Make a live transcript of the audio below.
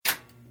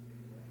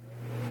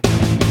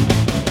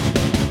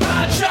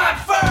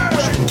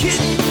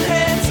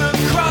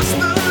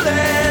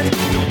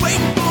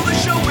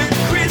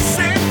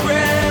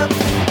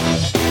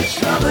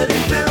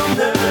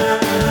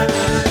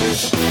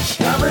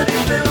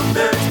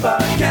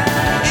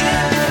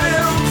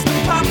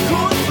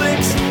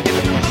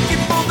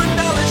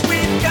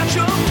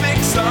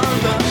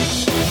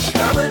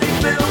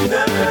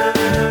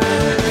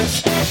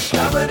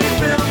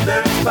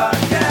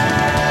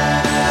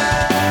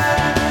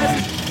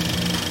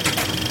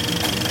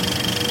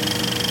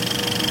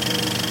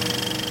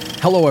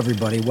Hello,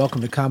 everybody.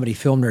 Welcome to Comedy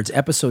Film Nerds,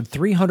 episode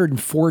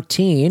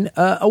 314,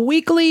 a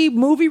weekly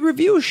movie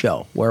review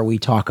show where we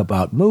talk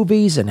about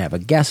movies and have a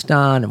guest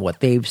on and what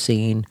they've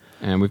seen.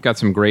 And we've got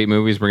some great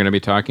movies we're going to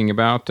be talking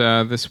about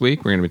this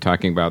week. We're going to be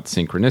talking about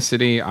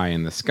Synchronicity, Eye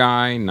in the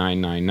Sky,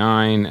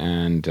 999,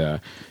 and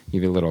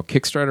give you a little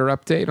Kickstarter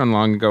update on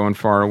Long Ago and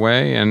Far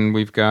Away. And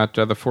we've got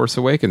The Force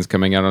Awakens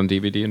coming out on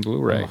DVD and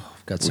Blu-ray.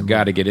 We've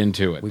got to get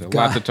into it. There's a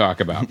lot to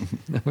talk about.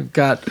 We've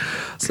got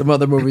some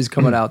other movies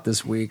coming out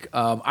this week.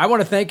 I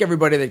want to thank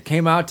everybody that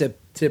came out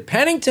to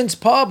Pennington's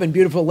Pub in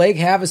beautiful Lake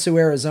Havasu,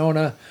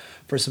 Arizona,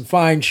 for some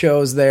fine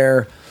shows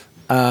there.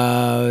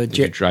 Did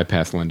you drive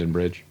past London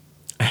Bridge?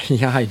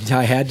 Yeah, I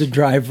had to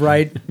drive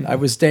right. I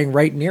was staying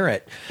right near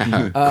it.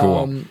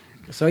 Cool.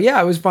 So,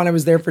 yeah, it was fun. I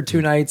was there for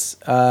 2 nights.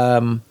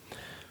 Some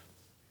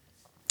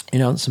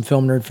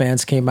Film Nerd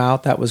fans came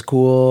out. That was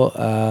cool.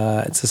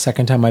 It's the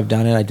second time I've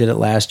done it. I did it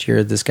last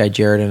year. This guy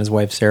Jared and his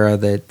wife Sarah.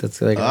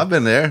 That's like I've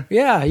been there.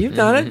 Yeah, you've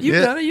done it.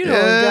 You've done it. You know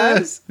those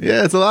guys.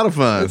 Yeah, it's a lot of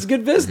fun. It's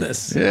good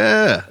business.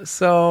 Yeah.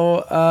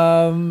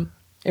 So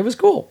it was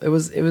cool. It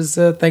was.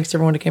 Thanks to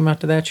everyone who came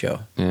out to that show.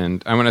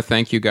 And I want to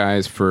thank you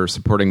guys for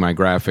supporting my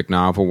graphic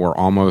novel. We're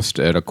almost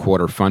at a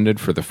quarter funded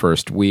for the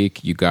first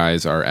week. You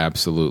guys are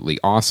absolutely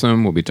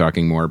awesome. We'll be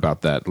talking more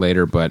about that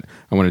later, but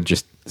I want to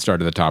just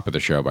start at the top of the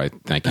show by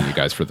thanking you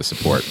guys for the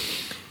support.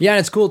 Yeah, and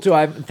it's cool too.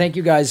 I thank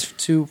you guys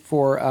too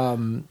for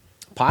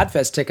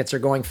Podfest tickets are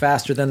going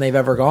faster than they've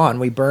ever gone.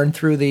 We burned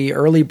through the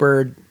early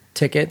bird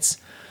tickets.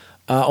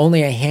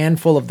 Only a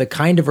handful of the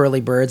kind of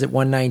early birds at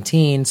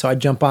 119, so I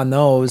jump on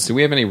those. Do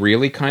we have any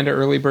really kind of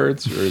early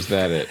birds, or is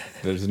that it?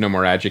 There's no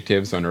more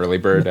adjectives on early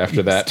bird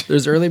after that?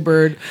 There's early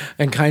bird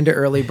and kind of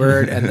early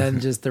bird, and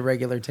then just the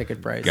regular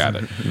ticket price. Got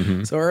it.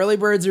 Mm-hmm. So early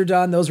birds are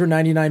done. Those were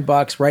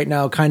 $99. Right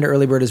now, kind of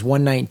early bird is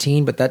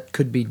 $119, but that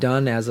could be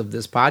done as of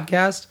this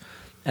podcast.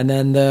 And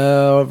then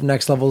the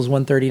next level is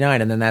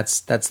 $139, and then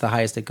that's the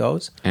highest it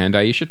goes. And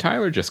Aisha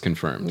Tyler just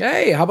confirmed.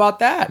 Hey, how about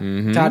that?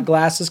 Mm-hmm. Todd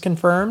Glass is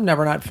confirmed.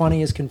 Never Not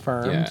Funny is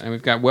confirmed. Yeah, and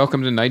we've got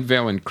Welcome to Night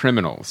Vale and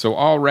Criminal. So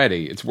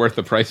already it's worth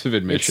the price of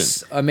admission.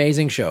 It's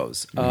amazing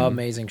shows.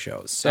 Amazing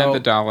shows. So, and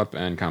The Dollop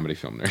and Comedy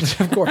Film Nerds.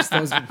 Of course.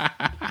 Those,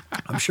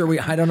 I'm sure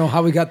I don't know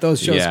how we got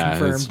those shows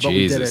confirmed, but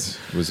we did it.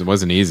 It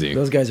wasn't easy.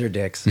 Those guys are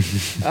dicks.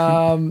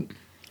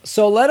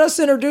 So let us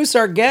introduce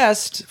our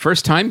guest.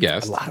 First-time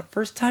guest. A lot of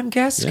first-time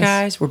guests,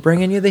 guys. We're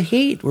bringing you the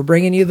heat. We're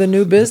bringing you the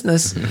new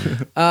business.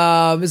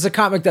 It's a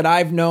comic that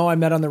I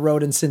met on the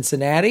road in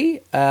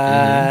Cincinnati,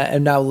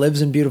 and now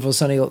lives in beautiful,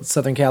 sunny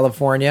Southern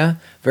California.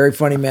 Very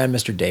funny man,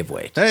 Mr. Dave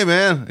Waite. Hey,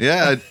 man.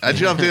 Yeah, I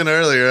jumped in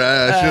earlier.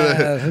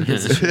 I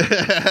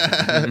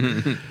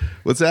should.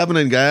 What's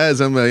happening, guys?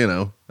 I'm,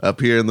 up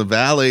here in the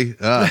valley.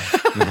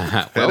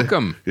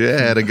 Welcome.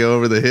 Had to go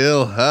over the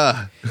hill.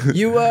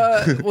 You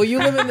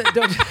live in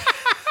the...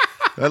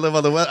 I live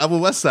on I'm a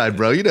West Side,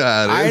 bro. You know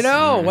how it is. I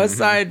know. West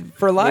Side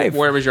for life.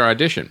 Where was your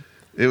audition?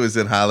 It was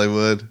in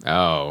Hollywood.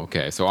 Oh,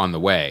 okay. So on the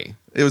way.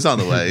 It was on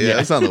the way. Yeah,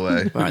 it's on the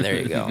way. All right,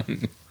 there you go.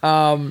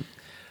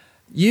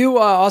 You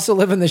also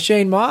live in the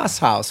Shane Moss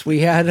house. We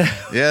had...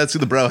 Yeah, it's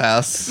in the bro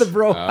house. The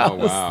bro house. Oh,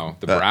 wow.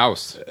 The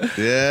browse.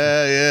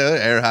 Yeah.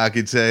 Air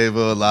hockey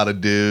table, a lot of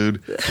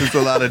dude. There's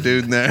a lot of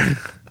dude in there.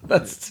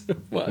 That's too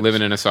much.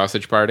 Living in a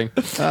sausage party.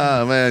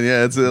 Oh, man,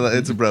 yeah, it's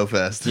a bro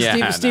fest.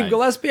 Yeah, Steve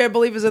Gillespie, I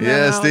believe, is in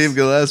there. Yeah, Steve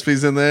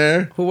Gillespie's in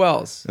there. Who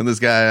else? And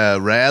this guy,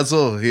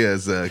 Razzle, he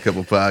has a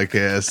couple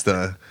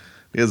podcasts.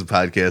 He has a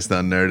podcast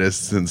on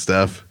Nerdist and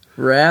stuff.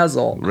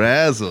 Razzle,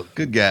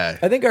 good guy.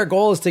 I think our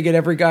goal is to get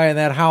every guy in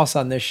that house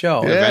on this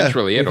show. Yeah.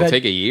 Eventually, it'll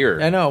take a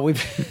year. I know.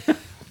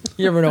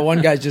 You never know.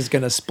 One guy's just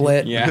going to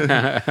split.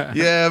 Yeah.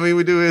 Yeah, I mean,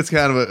 we do. It's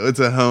kind of it's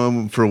a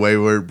home for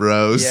wayward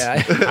bros.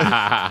 Yeah.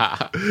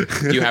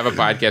 Do you have a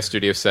podcast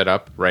studio set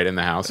up right in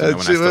the house? So no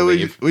one has to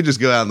leave? We just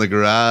go out in the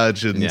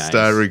garage and Nice.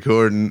 start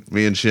recording.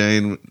 Me and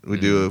Shane, we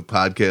do a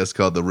podcast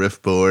called The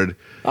Riff Board.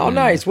 Oh,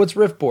 nice. What's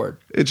Riffboard?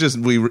 It's just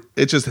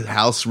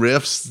house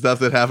riffs, stuff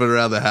that happened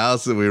around the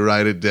house, and we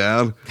write it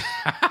down.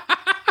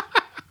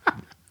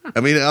 I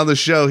mean, on the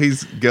show, he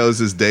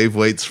goes as Dave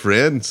Waite's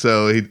friend,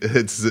 so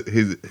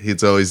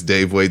it's always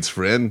Dave Waite's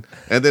friend.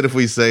 And then if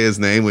we say his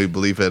name, we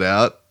bleep it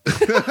out.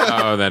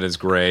 Oh, that is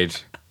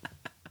great.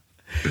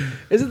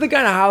 Is it the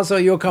kind of house where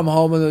you'll come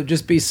home and there'll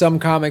just be some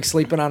comic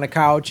sleeping on a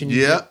couch? And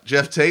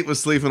Jeff Tate was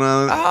sleeping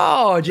on it.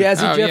 Oh,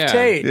 Jazzy Jeff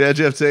Tate. Yeah,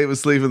 Jeff Tate was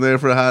sleeping there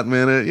for a hot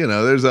minute.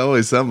 There's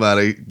always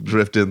somebody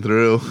drifting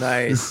through.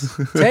 Nice.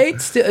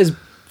 Tate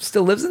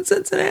still lives in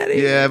Cincinnati?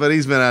 Yeah, but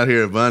he's been out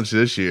here a bunch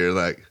this year.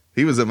 Like,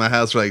 he was at my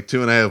house for like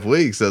 2.5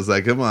 weeks. I was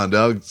like, come on,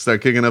 dog,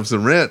 start kicking up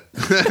some rent.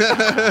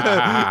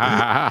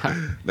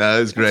 No,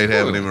 it's great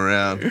having him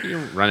around. You're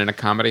running a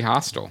comedy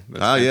hostel.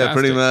 That's yeah,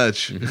 pretty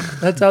much.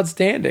 That's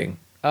outstanding.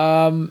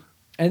 And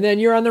then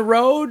you're on the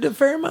road to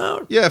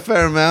Fairmount? Yeah,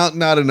 Fairmount.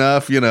 Not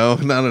enough,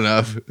 not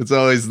enough. It's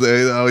always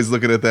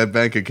looking at that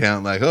bank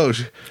account like, oh,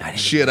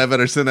 shit, I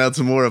better send out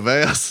some more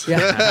avails.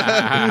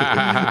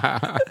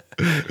 Yeah.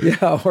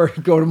 Yeah, or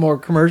go to more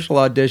commercial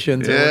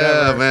auditions. Or Yeah,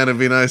 whatever. man, it'd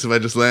be nice if I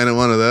just landed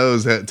one of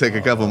those. Take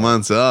a couple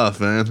months off,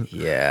 man.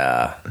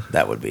 Yeah,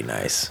 that would be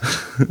nice.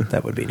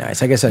 That would be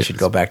nice. I guess I should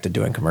go back to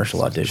doing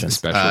commercial auditions.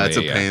 Especially, It's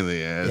a pain in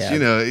the ass. Yeah. You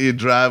know, you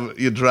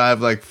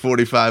drive like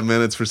 45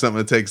 minutes for something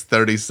that takes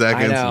 30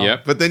 seconds. I know.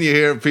 Yep. But then you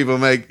hear people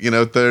make,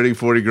 30,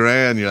 40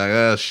 grand. You're like,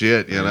 oh,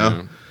 shit, you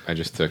know? I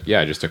just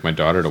took my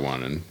daughter to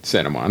one in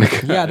Santa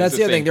Monica. Yeah, that's It's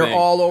the other same thing. They're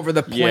all over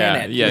the Yeah,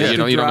 planet. yeah. have You to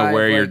don't know drive,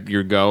 where like,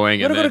 you're going.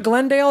 You want to go to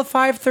Glendale at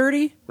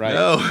 5:30? Right.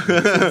 No.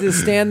 Just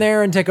stand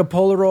there and take a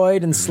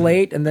Polaroid and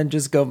slate, and then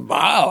just go,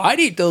 wow,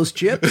 I'd eat those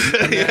chips.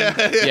 And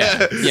then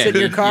Yeah. sit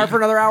in your car for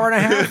another hour and a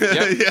half.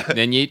 Yep.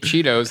 Then you eat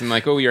Cheetos and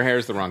like, oh, your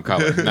hair's the wrong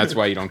color. And that's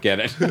why you don't get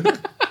it.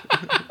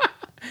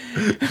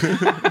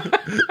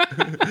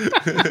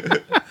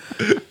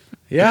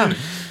 Yeah.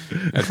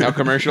 That's how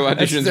commercial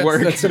auditions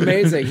work. That's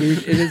amazing.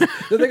 The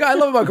thing I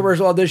love about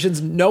commercial auditions,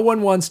 no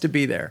one wants to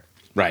be there.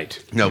 Right.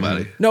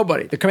 Nobody.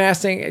 Nobody. The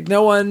casting,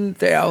 no one,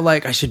 they are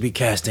like, I should be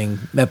casting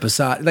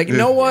episode. Like,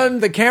 no one,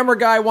 the camera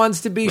guy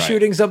wants to be Right.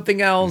 shooting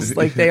something else.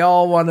 Like, they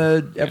all want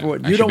to,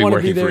 everyone, I you should don't be want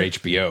to be working there. for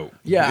HBO.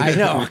 Yeah, I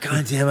know.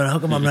 God damn it. How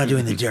come I'm not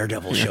doing the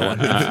Daredevil show on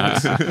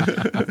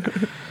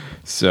Netflix?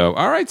 So,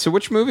 all right. So,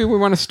 which movie we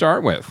want to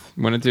start with?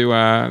 Want to do?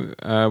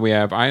 We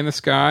have Eye in the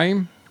Sky,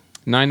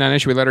 999.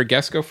 Should we let our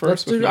guest go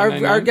first? with Our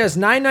 999? guest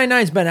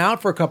 999's been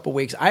out for a couple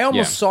weeks. I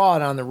almost Yeah. saw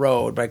it on the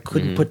road, but I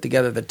couldn't put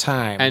together the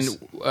times.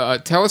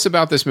 And tell us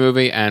about this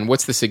movie and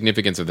what's the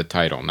significance of the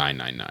title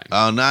 999?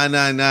 Oh,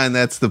 999,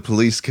 that's the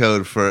police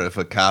code for if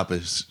a cop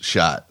is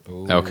shot.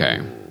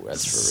 Okay.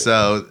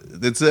 So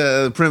it's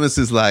the premise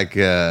is like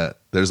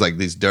there's like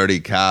these dirty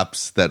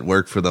cops that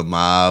work for the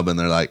mob, and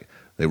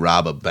they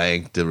rob a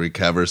bank to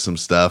recover some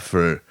stuff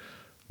for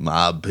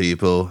mob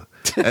people.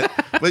 But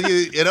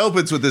it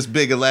opens with this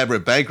big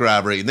elaborate bank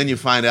robbery, and then you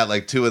find out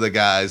like two of the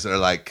guys are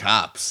like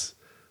cops.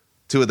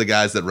 Two of the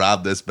guys that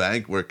robbed this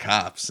bank were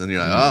cops, and you're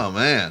like, oh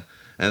man.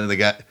 And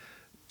then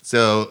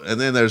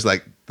and then there's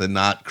like the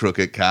not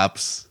crooked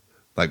cops,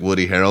 like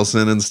Woody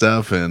Harrelson and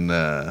stuff, and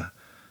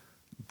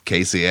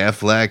Casey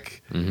Affleck.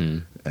 Mm-hmm.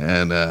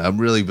 And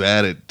I'm really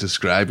bad at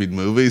describing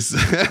movies.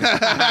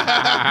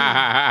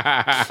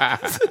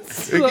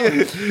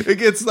 It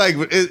gets like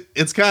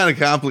it's kind of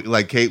complicated.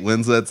 Like Kate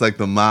Winslet's like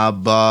the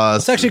mob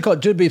boss. It's actually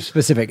called, to be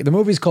specific, the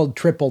movie's called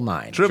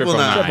 999. Triple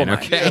nine.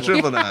 Okay. Yeah,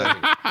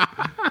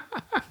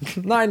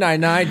 999.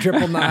 999,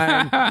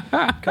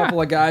 999.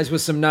 Couple of guys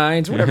with some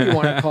nines, whatever you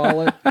want to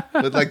call it.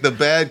 But like the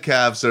bad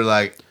cops are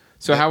like.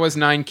 So how was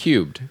 9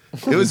 cubed?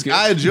 It was.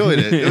 I enjoyed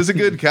it. It was a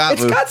good cop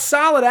It's movie. got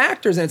solid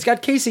actors in it. It's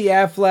got Casey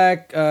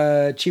Affleck,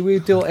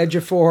 Chiwetel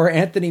Ejiofor,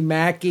 Anthony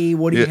Mackie,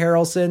 Woody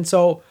Harrelson.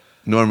 So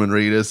Norman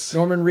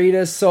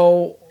Reedus.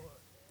 So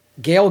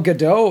Gal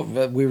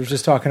Gadot, we were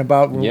just talking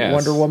about Yes.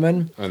 Wonder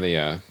Woman On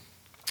the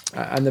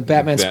on the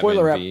Batman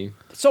spoiler app. V.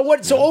 So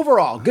what? So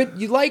overall, good.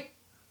 You liked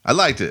I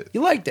liked it.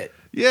 it.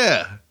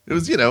 Yeah. It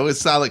was, a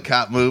solid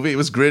cop movie. It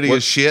was gritty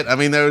as shit. I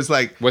mean, there was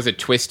like, Was it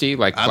twisty,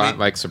 like plot,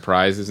 like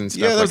surprises and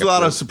stuff? yeah, there was like a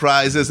lot of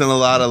surprises and a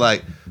lot of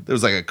like, there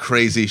was like a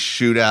crazy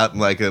shootout in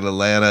like an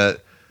Atlanta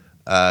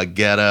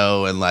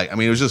ghetto. And like, I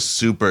mean, it was just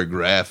super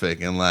graphic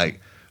and like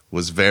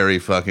was very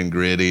fucking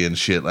gritty and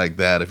shit like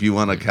that. If you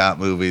want a cop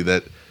movie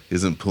that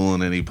isn't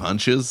pulling any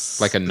punches.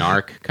 like a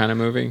narc kind of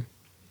movie.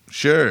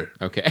 Sure.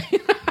 Okay.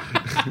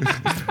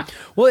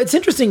 Well, it's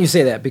interesting you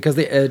say that because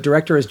the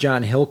director is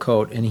John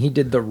Hillcoat, and he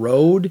did The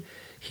Road.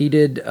 He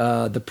did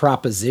The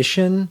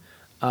Proposition.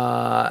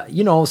 So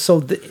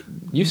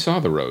You saw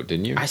The Road,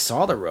 didn't you? I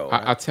saw The Road.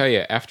 I'll tell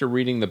you, after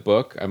reading the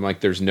book, I'm like,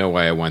 there's no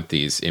way I want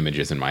these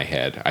images in my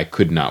head. I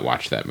could not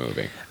watch that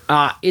movie.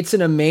 It's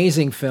an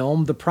amazing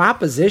film. The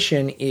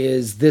Proposition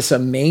is this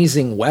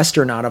amazing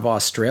Western out of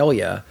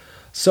Australia.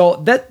 So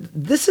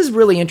this is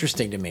really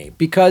interesting to me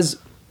because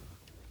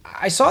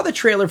I saw the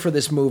trailer for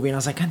this movie and I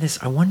was like, God,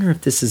 I wonder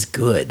if this is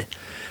good.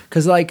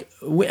 Because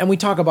we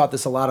talk about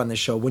this a lot on the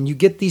show. When you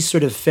get these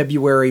sort of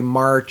February,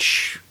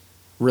 March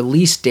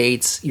release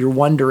dates, you're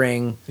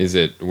wondering.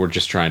 We're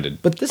just trying to.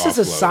 But this is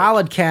a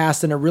solid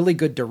cast and a really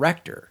good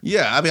director.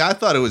 Yeah, I mean, I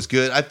thought it was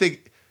good. I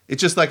think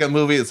it's just like a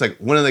movie. It's like,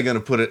 when are they going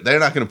to put it? They're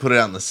not going to put it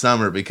out in the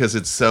summer because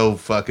it's so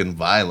fucking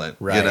violent,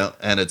 Right.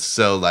 And it's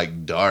so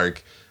like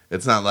dark.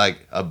 It's not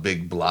like a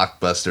big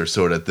blockbuster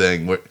sort of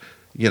thing where,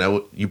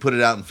 you put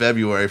it out in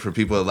February for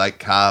people that like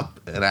cop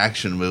and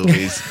action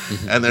movies,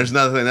 and there's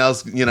nothing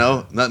else,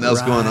 nothing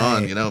else going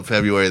on. In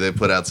February they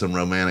put out some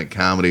romantic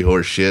comedy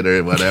horse shit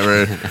or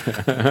whatever,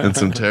 and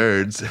some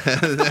turds. So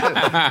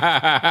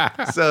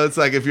it's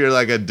like if you're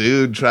like a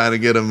dude trying to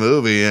get a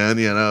movie in,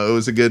 it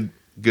was a good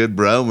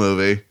bro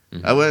movie.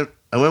 Mm-hmm. I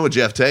went with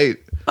Jeff Tate.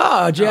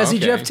 Oh, Jazzy okay.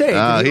 Jeff Tate.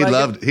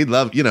 He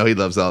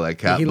loves all that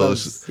cop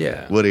bullshit.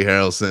 Yeah. Woody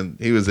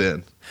Harrelson, he was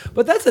in.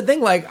 But that's the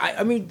thing.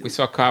 I mean, We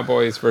saw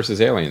Cowboys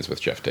versus Aliens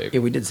with Jeff Tate. yeah,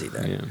 we did see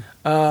that.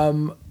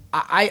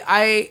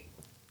 Yeah.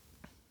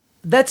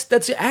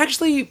 That's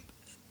actually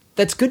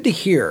good to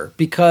hear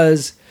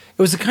because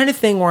it was the kind of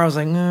thing where I was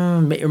like,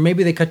 or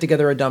maybe they cut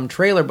together a dumb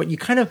trailer, but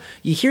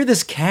you hear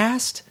this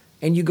cast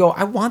and you go,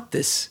 I want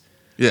this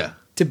Yeah.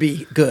 to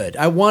be good.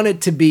 I want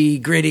it to be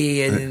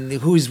gritty and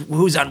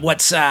who's on what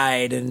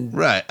side and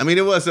Right. I mean,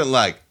 it wasn't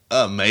like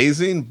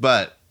amazing,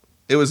 but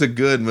it was a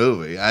good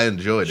movie. I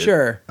enjoyed it.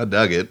 Sure. I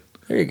dug it.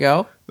 there you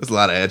go. There's a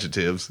lot of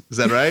adjectives. Is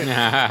that right?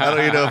 I don't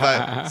even know if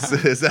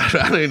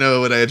I don't even know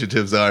what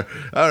adjectives are.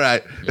 All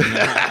right.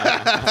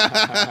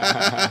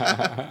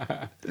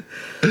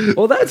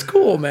 Well, that's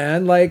cool,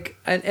 man. Like,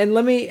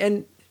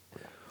 and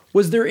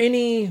was there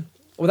any,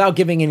 without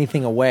giving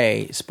anything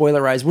away,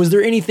 spoilerize, was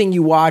there anything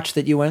you watched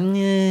that you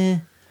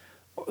went,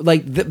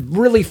 like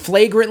really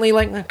flagrantly,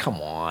 like,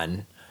 come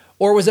on?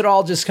 Or was it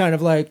all just kind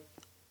of like,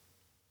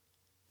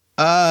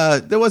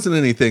 There wasn't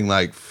anything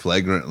like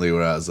flagrantly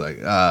where I was like,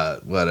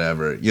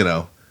 whatever, you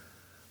know.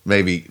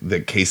 Maybe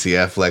the Casey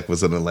Affleck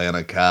was an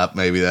Atlanta cop.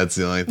 Maybe that's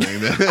the only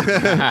thing.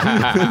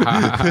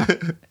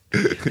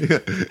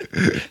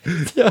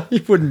 yeah, he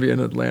wouldn't be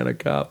an Atlanta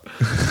cop.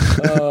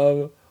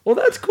 Well,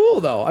 that's cool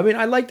though. I mean,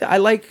 I like that. I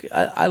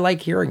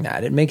like hearing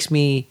that. It makes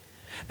me,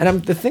 and I'm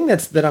the thing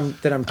that I'm.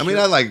 I mean,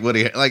 I like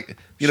Woody. Like,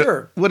 you know,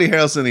 Sure. Woody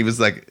Harrelson. He's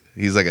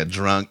like a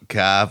drunk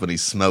cop, and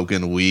he's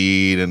smoking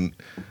weed, and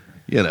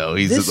you know,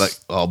 he's just like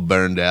all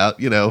burned out.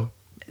 You know.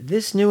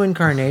 This new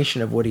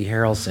incarnation of Woody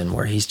Harrelson,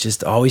 where he's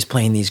just always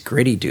playing these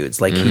gritty dudes,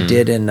 like he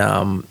did in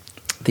the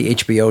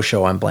HBO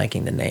show I'm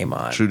blanking the name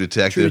on. True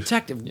Detective. True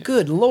Detective. Yeah.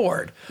 Good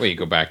Lord. Well, you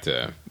go back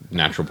to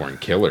Natural Born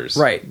Killers.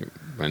 Right.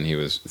 When he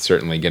was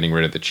certainly getting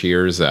rid of the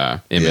Cheers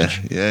image.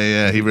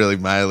 Yeah. He really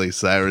Miley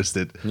Cyrus'd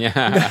it.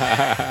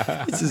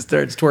 Yeah. He just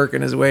starts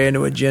twerking his way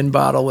into a gin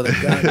bottle with a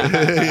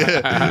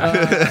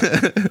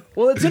gun.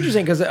 Well, it's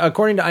interesting because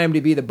according to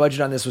IMDb, the budget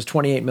on this was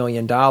 $28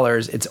 million.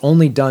 It's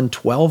only done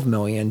 $12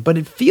 million, but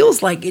it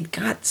feels like it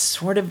got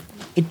sort of,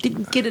 it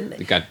didn't get an...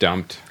 It got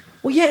dumped.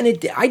 Well, yeah,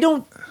 and I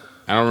don't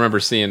remember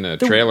seeing a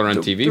trailer on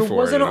TV for it. There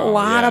wasn't a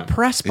lot of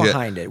press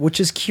behind it,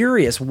 which is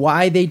curious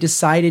why they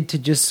decided to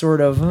just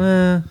sort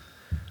of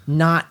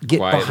not get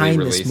quietly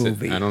behind this release it.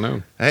 movie. I don't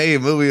know. Hey, a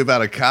movie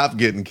about a cop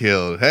getting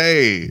killed.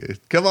 Hey,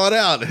 come on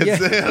out.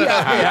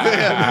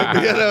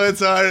 Yeah. You know, it's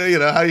hard. You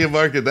know, how do you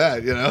market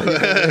that? You know,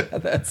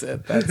 That's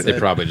it. They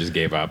probably just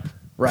gave up.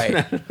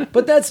 Right.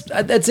 But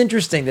that's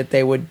interesting that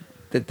they would.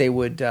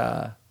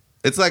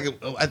 It's like,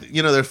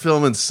 you know, they're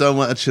filming so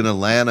much in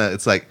Atlanta.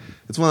 It's like,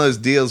 it's one of those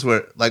deals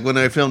where, like, when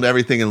they filmed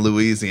everything in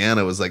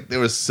Louisiana, it was like there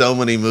were so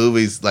many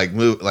movies, like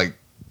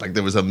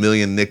there was a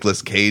million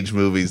Nicolas Cage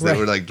movies that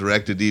were like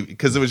directed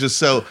because it was just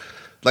so,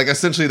 like,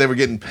 essentially they were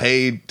getting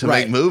paid to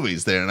make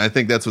movies there, and I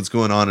think that's what's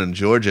going on in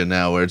Georgia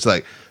now, where it's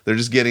like they're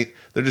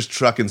just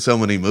trucking so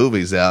many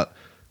movies out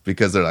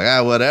because they're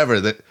like, whatever.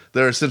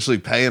 They're essentially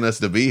paying us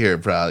to be here,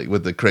 probably,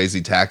 with the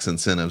crazy tax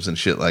incentives and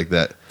shit like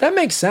that. That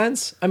makes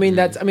sense. I mean,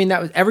 that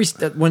was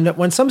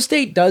when some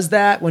state does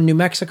that. When New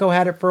Mexico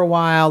had it for a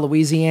while,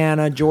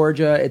 Louisiana,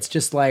 Georgia, it's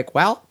just like,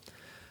 well,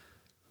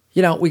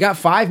 you know, we got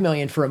 $5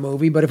 million for a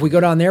movie, but if we go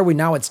down there,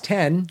 now it's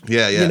 10.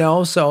 Yeah. You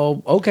know,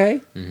 so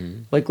okay,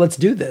 like let's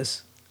do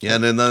this. Yeah,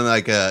 and then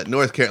like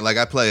North Carolina, like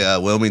I play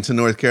Wilmington,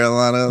 North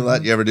Carolina a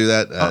lot. You ever do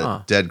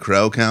that? Dead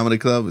Crow Comedy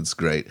Club. It's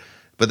great,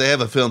 but they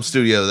have a film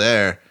studio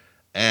there,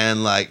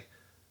 and like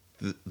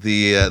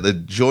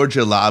the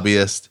Georgia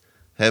lobbyists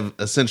have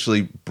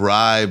essentially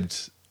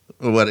bribed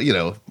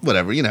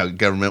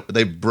government.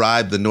 They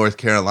bribed the North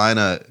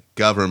Carolina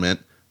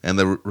government and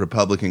the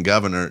Republican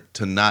governor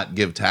to not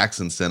give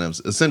tax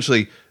incentives,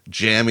 essentially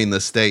jamming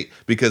the state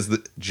because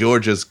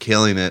Georgia's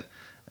killing it,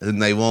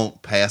 and they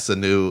won't pass a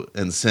new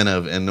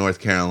incentive in North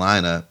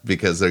Carolina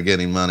because they're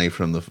getting money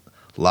from the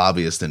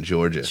lobbyist in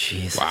Georgia.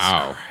 Jesus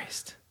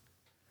Christ.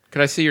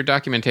 Could I see your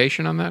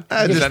documentation on that?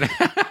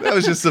 That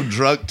was just some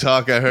drunk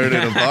talk I heard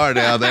in a bar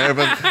down there,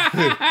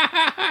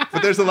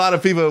 but there's a lot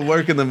of people who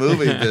work in the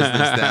movie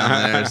business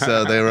down there,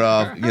 so they were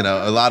all, you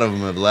know, a lot of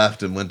them have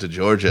left and went to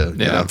Georgia.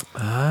 Yeah. You know?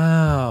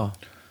 Oh.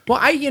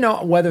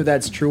 Well, whether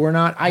that's true or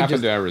not,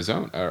 happened to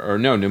Arizona or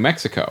no, New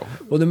Mexico.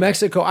 Well, New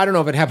Mexico, I don't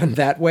know if it happened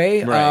that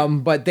way, right.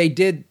 But they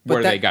did.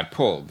 But they got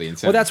pulled. The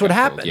incentive. Well, that's what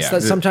happens. Yeah.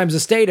 That sometimes a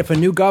state, if a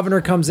new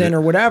governor comes in or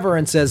whatever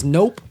and says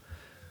nope,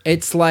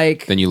 it's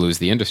like then you lose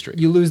the industry.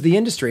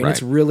 And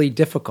it's really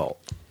difficult.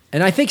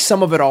 And I think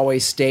some of it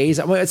always stays.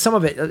 I mean, some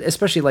of it,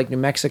 especially like New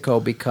Mexico,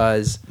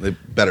 because they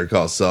better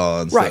call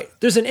Saul and right. stuff.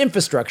 There's an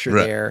infrastructure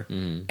there,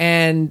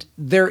 and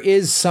there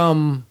is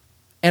some,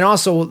 and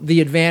also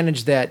the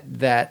advantage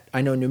that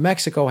I know New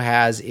Mexico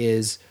has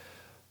is,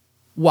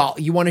 well,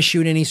 you want to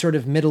shoot any sort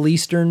of Middle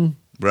Eastern,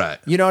 right?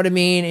 You know what I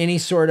mean? Any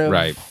sort of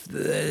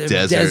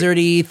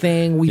deserty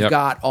thing. We've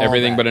got all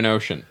everything that. But an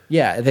ocean.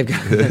 Yeah, they've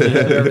got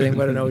everything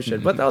but an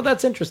ocean. But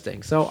that's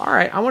interesting. So, all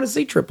right, I want to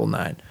see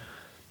 999.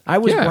 I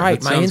was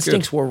right. My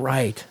instincts were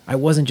right. I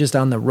wasn't just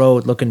on the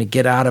road looking to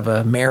get out of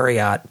a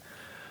Marriott.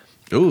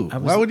 Ooh,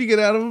 why would you get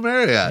out of a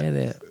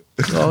Marriott?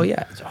 Oh,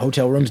 yeah.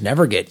 Hotel rooms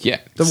never get... Yeah.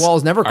 The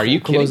walls never Are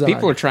you kidding?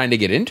 People are trying to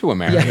get into a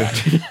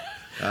Marriott. Yeah.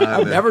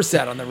 I've never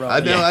sat on the road. I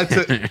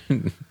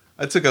know.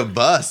 I took a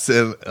bus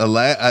and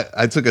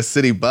I took a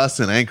city bus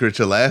in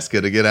Anchorage,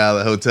 Alaska, to get out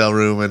of the hotel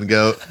room and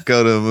go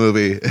to a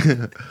movie.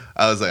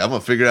 I was like, I'm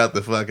gonna figure out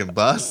the fucking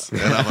bus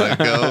and I'm gonna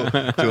go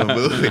to a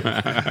movie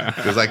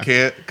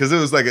because it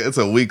was like it's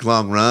a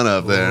week-long run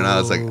up there, and I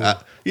was like,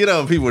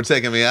 people were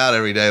taking me out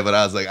every day, but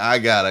I was like, I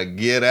gotta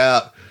get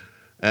out.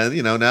 And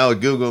now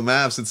with Google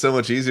Maps, it's so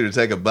much easier to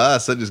take a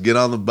bus. I just get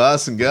on the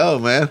bus and go,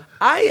 man.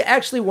 I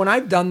actually, when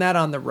I've done that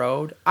on the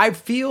road, I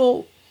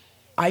feel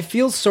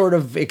sort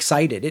of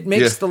excited. It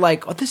makes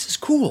this is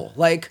cool.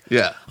 Like,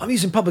 I'm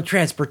using public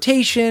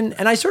transportation,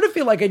 and I sort of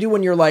feel like I do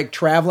when you're like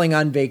traveling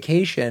on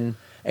vacation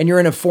and you're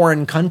in a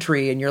foreign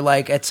country and you're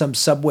like at some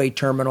subway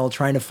terminal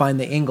trying to find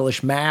the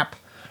English map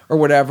or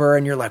whatever,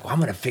 and you're like, well, I'm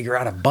going to figure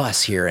out a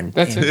bus here. And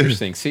that's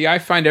interesting. See, I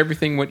find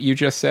everything what you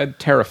just said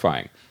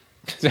terrifying.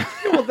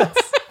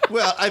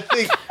 Well, I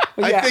think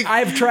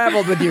I've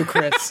traveled with you,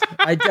 Chris.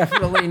 I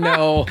definitely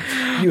know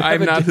you.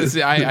 I'm not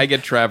I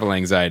get travel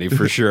anxiety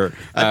for sure.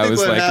 I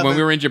was like when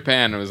we were in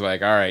Japan, I was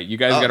like, all right, you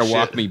guys got to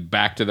walk me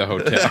back to the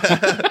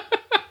hotel.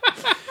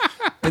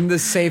 In the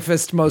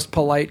safest, most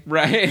polite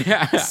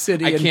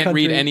city. I can't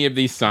country. read any of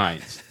these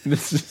signs.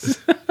 This is.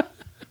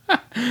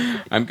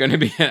 I'm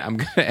gonna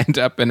end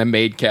up in a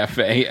maid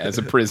cafe as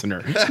a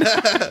prisoner.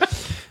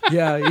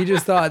 Yeah, you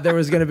just thought there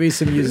was going to be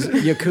some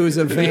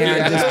Yakuza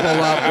van just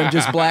pull up and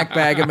just black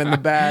bag him in the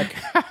back.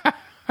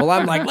 Well,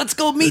 I'm like, let's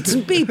go meet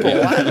some people.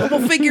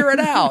 We'll figure it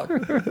out.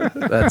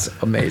 That's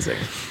amazing.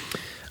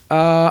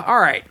 All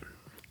right.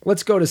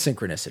 Let's go to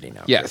Synchronicity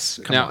now. Yes.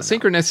 Now,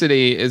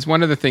 Synchronicity is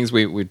one of the things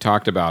we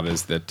talked about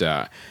is that,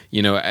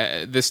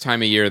 this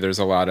time of year, there's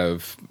a lot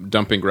of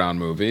dumping ground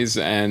movies,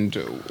 and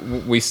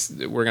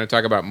we're going to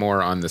talk about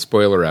more on the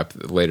spoiler ep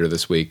later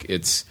this week.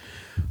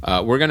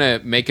 We're going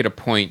to make it a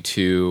point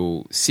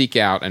to seek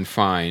out and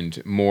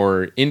find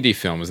more indie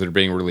films that are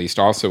being released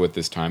also at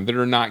this time that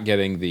are not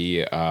getting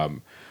the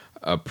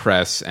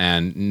press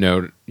and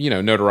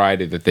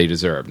notoriety that they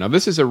deserve. Now,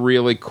 this is a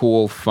really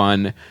cool,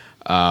 fun,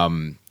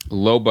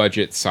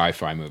 low-budget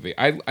sci-fi movie.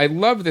 I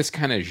love this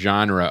kind of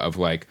genre of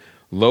like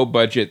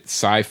low-budget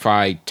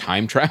sci-fi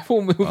time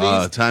travel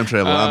movies. Time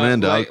travel, I'm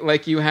into.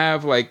 Like you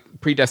have like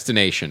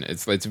Predestination.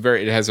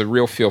 It has a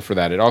real feel for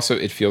that.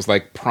 It feels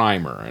like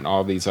Primer and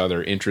all these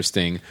other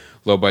interesting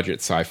low-budget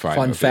sci-fi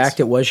Fun movies.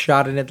 fact, it was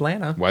shot in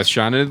Atlanta. It's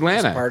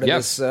part of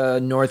this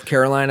North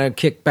Carolina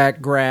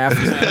kickback graft.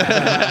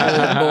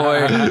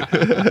 Oh, boy.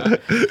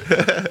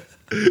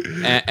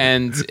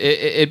 And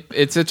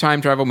it's a time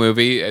travel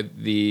movie.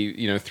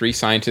 Three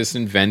scientists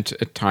invent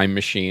a time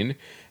machine,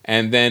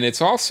 and then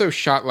it's also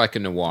shot like a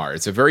noir.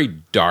 It's a very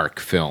dark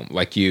film.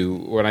 Like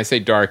when I say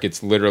dark,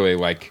 it's literally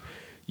like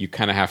you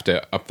kind of have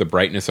to up the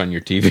brightness on your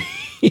TV.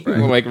 Right.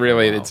 Like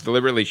really, wow. It's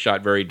deliberately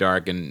shot very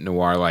dark and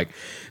noir-like.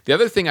 The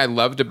other thing I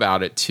loved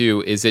about it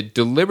too is it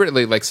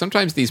deliberately, like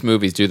sometimes these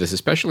movies do this,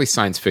 especially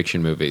science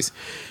fiction movies.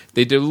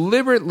 They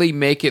deliberately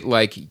make it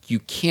like you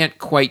can't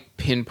quite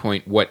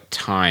pinpoint what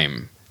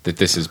time that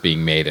this is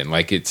being made in.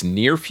 Like it's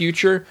near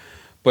future,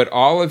 but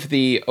all of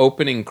the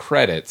opening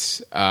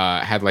credits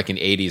had like an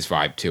 80s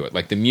vibe to it.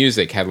 Like the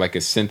music had like a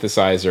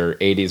synthesizer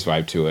 80s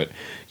vibe to it.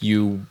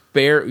 You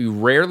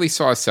rarely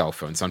saw a cell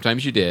phone.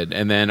 Sometimes you did.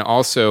 And then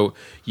also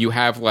you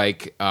have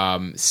like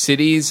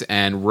cities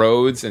and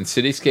roads and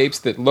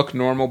cityscapes that look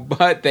normal,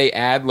 but they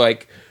add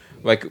like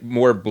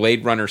more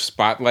Blade Runner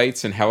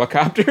spotlights and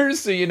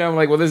helicopters. So,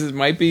 this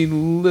might be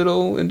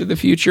little into the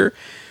future.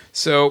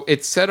 So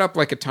it's set up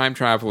like a time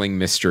traveling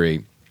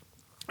mystery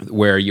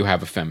where you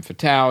have a femme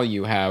fatale,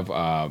 you have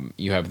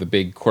the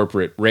big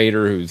corporate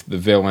raider who's the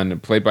villain,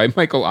 played by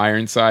Michael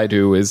Ironside,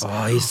 who is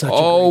he's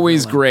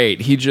always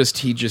great. He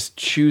just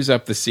chews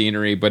up the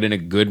scenery, but in a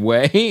good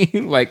way,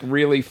 like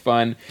really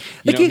fun.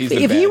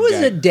 If he was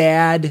a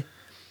dad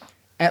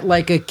at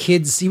like a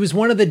kid's, he was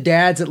one of the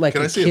dads at like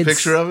Can I see a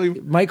picture of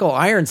him? Michael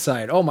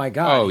Ironside. Oh my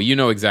God! Oh, you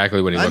know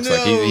exactly what he looks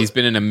like. He's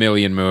been in a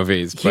million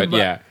movies,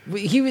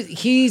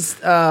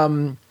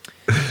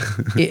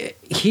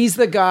 He's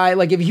the guy,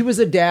 like if he was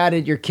a dad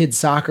at your kid's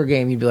soccer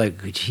game, you'd be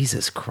like,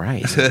 Jesus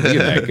Christ. Look at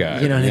that guy.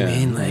 You know what I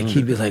mean? Like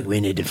he'd be like,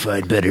 we need to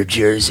find better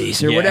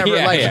jerseys or whatever.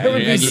 There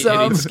would be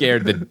some. He'd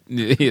scared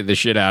the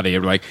shit out of you.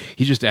 Like,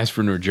 he just asked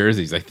for new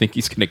jerseys. I think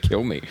he's going to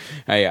kill me.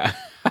 And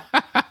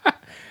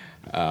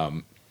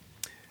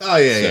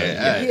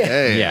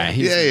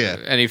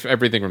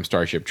everything from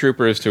Starship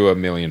Troopers to a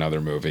million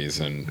other movies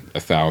and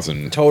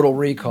 1,000. Total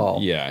Recall.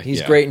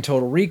 He's great in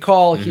Total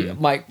Recall.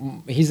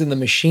 Mm-hmm. He's in The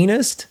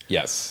Machinist.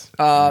 Yes.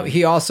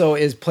 He also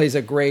plays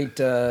a great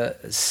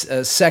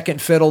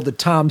second fiddle to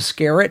Tom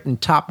Skerritt in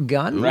Top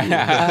Gun. Right.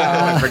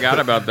 I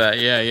forgot about that.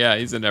 Yeah,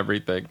 he's in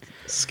everything.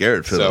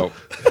 Skerritt fiddle.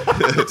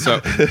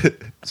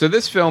 So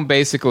this film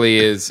basically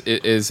is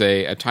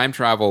a time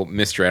travel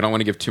mystery. I don't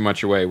want to give too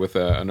much away with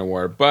a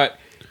noir, but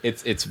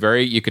It's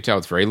very, you could tell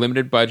it's very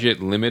limited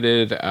budget,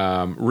 limited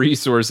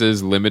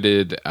resources,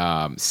 limited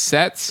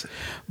sets.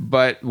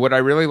 But what I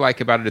really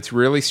like about it, it's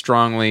really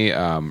strongly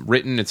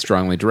written, it's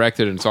strongly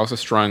directed, and it's also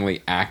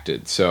strongly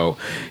acted. So,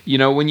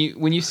 when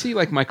you see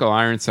like Michael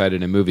Ironside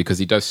in a movie, because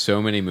he does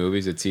so many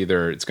movies, it's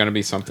going to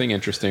be something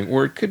interesting,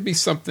 or it could be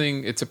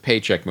something. It's a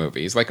paycheck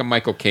movie. He's like a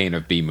Michael Caine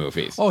of B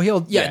movies. Oh,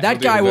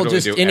 that guy will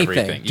just anything,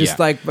 everything. just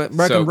like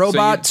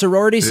robot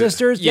sorority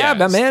sisters. Yeah,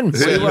 I'm in.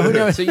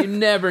 So you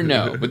never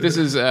know. But this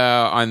is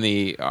on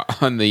the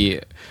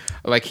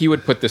like he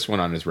would put this one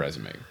on his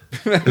resume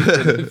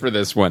for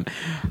this one.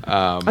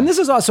 And this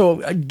is also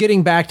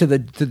getting back to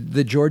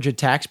the Georgia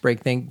tax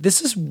break thing.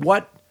 This is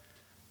what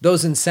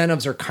those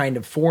incentives are kind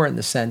of for, in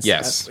the sense.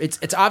 Yes,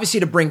 it's obviously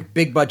to bring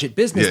big budget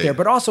business there,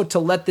 but also to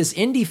let this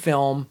indie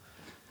film.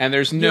 And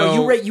there's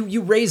no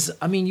you raise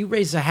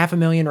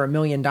 $500,000 or $1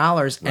 million,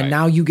 and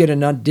now you get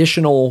an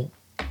additional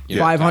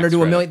 500 to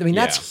 $1 million. I mean,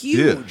 that's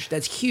huge. Yeah.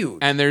 That's huge.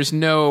 And there's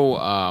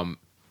no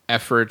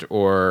effort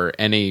or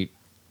any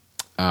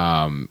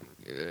any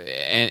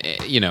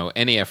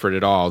effort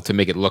at all to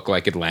make it look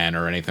like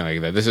Atlanta or anything like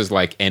that. This is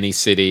like any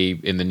city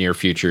in the near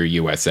future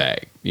USA.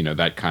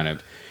 That kind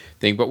of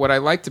thing. But what I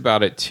liked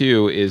about it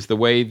too is the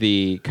way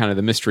the kind of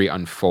the mystery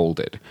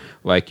unfolded.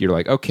 Like, you're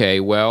like,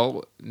 okay,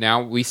 well,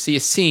 now we see a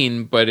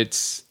scene, but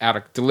it's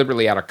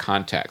deliberately out of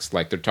context.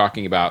 Like, they're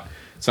talking about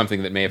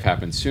something that may have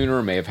happened sooner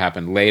or may have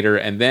happened later.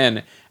 And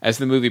then as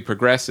the movie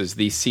progresses,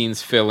 these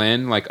scenes fill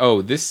in. Like,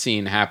 oh, this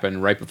scene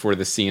happened right before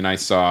the scene I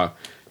saw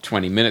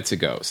 20 minutes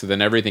ago. So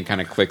then everything kind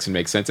of clicks and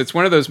makes sense. It's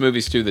one of those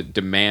movies too that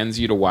demands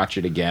you to watch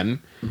it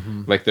again.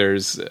 Mm-hmm. Like,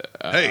 there's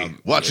hey,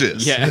 watch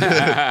this.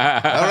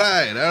 Yeah. all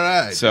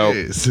right. So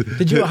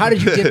how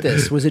did you get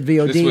this? Was it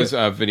VOD? This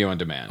was video on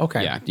demand.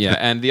 Okay. Yeah.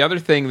 And the other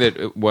thing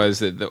that was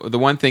that the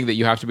one thing that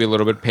you have to be a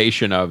little bit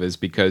patient of is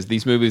because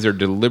these movies are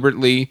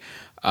deliberately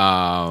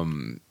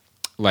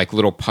like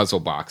little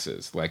puzzle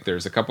boxes. Like,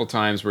 there's a couple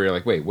times where you're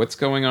like, wait, what's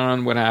going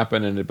on? What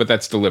happened? But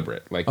that's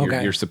deliberate. Like,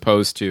 you're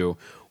supposed to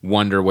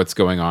wonder what's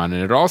going on.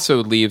 And it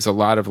also leaves a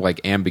lot of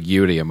like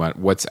ambiguity about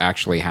what's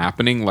actually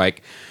happening.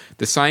 Like,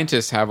 the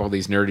scientists have all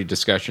these nerdy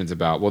discussions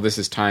about, well, this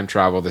is time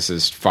travel. This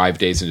is 5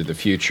 days into the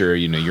future.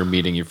 You're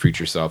meeting your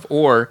future self.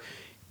 Or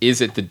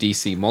is it the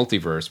DC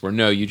multiverse where,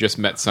 no, you just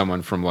met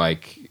someone from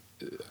like,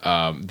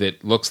 that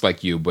looks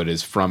like you, but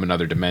is from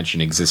another dimension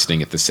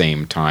existing at the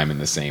same time in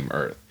the same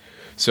Earth.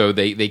 So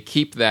they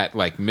keep that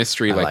like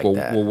mystery, like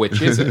well,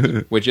 which is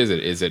it? Which is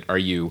it? Is it, are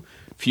you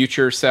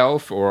future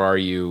self, or are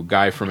you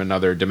guy from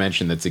another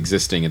dimension that's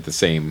existing at the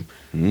same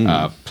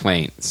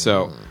plane?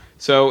 So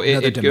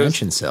it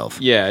dimension goes,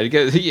 self. Yeah, it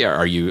goes, yeah.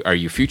 Are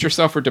you future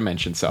self or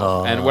dimension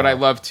self? And what I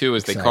love too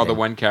is they call the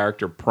one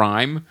character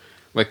Prime,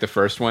 like the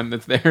first one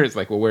that's there. It's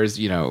like, well, where's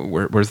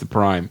the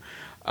Prime?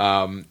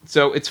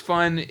 So it's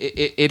fun.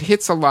 It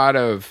hits a lot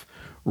of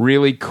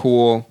really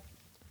cool,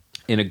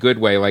 in a good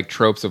way, like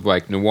tropes of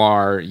like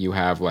noir. You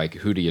have like,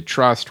 who do you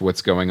trust?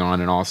 What's going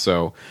on? And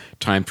also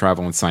time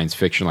travel and science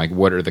fiction. Like,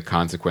 what are the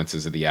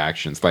consequences of the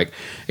actions? Like,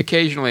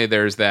 occasionally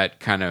there's that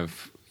kind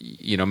of,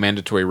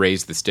 mandatory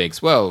raise the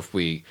stakes. Well, if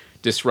we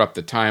disrupt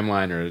the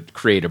timeline or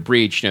create a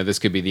breach, this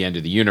could be the end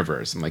of the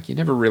universe. And like, you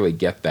never really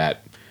get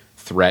that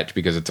threat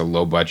because it's a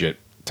low budget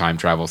time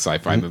travel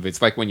sci-fi movie.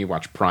 It's like when you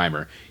watch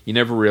Primer, you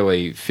never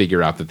really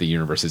figure out that the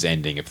universe is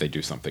ending if they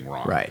do something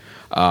wrong. Right.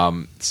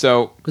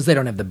 So because they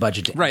don't have the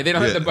budget to they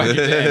don't have the budget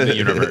to end the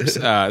universe.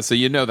 So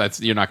you're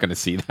not going to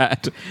see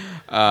that.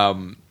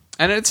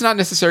 And it's not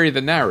necessarily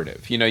the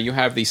narrative. You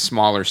have these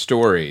smaller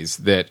stories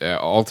that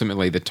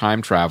ultimately the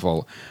time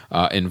travel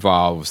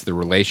involves the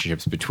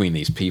relationships between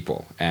these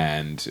people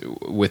and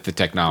with the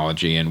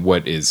technology and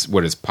what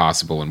is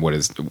possible and what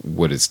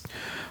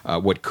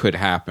could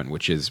happen,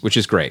 which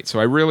is great. So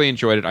I really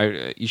enjoyed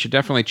it. You should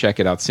definitely check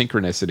it out.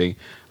 Synchronicity,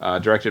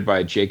 directed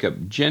by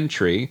Jacob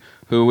Gentry,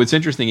 who was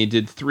interesting. He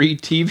did 3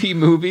 TV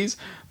movies: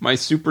 My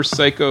Super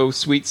Psycho,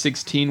 Sweet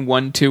 16,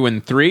 1, 2,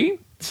 and 3.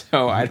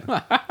 So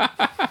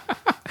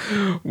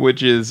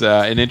which is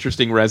an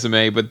interesting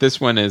resume, but this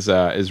one is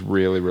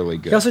really, really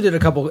good. He also did a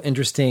couple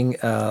interesting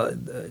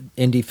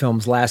indie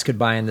films: Last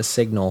Goodbye and The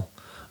Signal.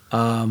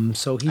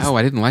 So he's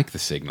I didn't like The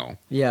Signal.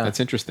 Yeah, that's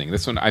interesting.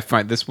 This one, I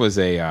thought this was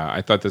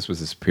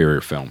a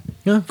superior film.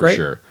 Yeah, for great.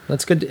 Sure.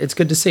 That's good. It's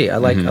good to see. I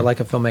like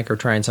a filmmaker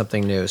trying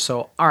something new.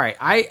 So, all right,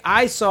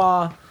 I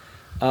saw.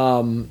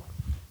 Well,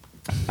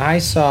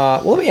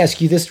 let me ask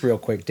you this real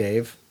quick,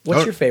 Dave.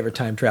 What's your favorite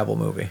time travel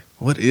movie?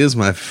 What is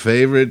my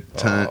favorite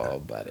time? Oh,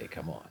 buddy,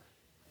 come on.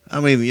 I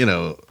mean,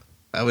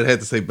 I would have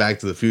to say Back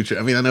to the Future.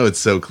 I mean, I know it's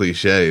so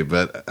cliche,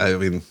 but I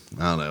don't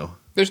know.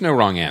 There's no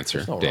wrong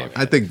answer, Dave.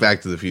 I think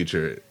Back to the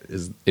Future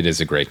is... It is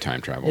a great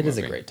time travel movie. It is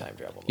a great time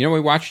travel movie. We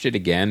watched it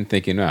again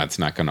thinking, it's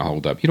not going to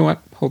hold up. You know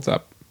what? Holds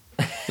up.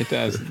 It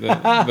does.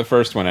 The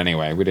first one,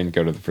 anyway. We didn't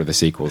go for the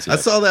sequels yet.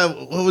 I saw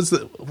that. What was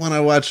the one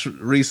I watched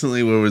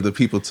recently where the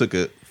people took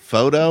a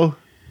photo?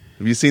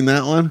 Have you seen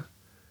that one?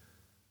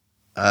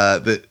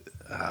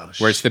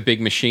 Where it's the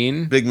big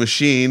machine? Big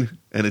machine,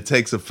 and it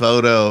takes a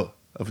photo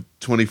of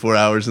 24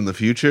 Hours in the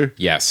Future?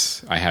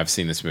 Yes, I have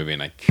seen this movie,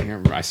 and I can't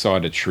remember. I saw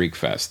it at Shriek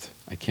Fest.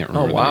 I can't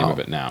remember the name of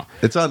it now.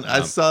 It's on.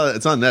 I saw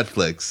it's on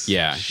Netflix.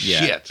 Yeah.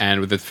 Shit.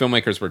 And the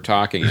filmmakers were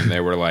talking, and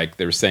they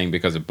were saying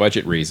because of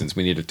budget reasons,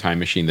 we need a time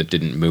machine that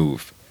didn't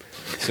move.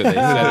 So they set it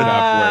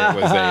up where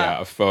it was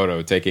a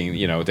photo taking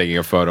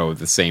a photo of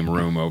the same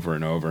room over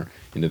and over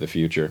into the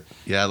future.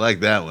 Yeah, I like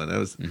that one. That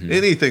was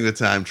anything with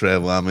time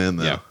travel. I'm in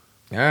though. Yeah.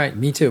 All right,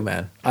 me too,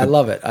 man. I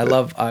love it.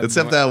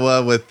 Except that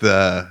one with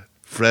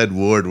Fred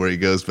Ward where he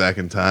goes back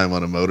in time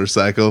on a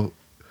motorcycle.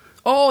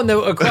 Oh, and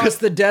across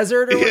the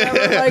desert or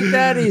whatever like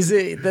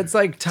that. That's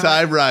like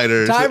Time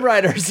Rider. Time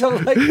Rider,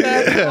 something like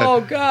that.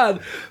 Oh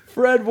God,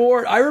 Fred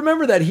Ward. I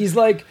remember that.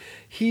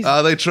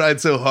 They tried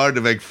so hard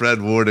to make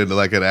Fred Ward into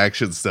like an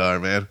action star,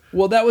 man.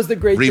 Well, that was the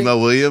great Remo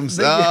thing. Williams.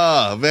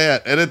 Oh man!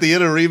 And at the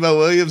end of Remo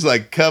Williams,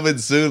 like coming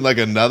soon, like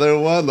another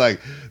one.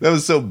 Like that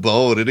was so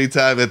bold.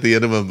 Anytime at the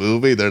end of a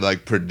movie, they're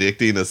like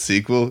predicting a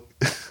sequel.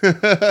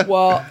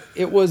 Well,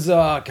 it was.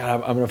 God, I'm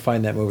going to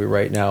find that movie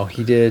right now.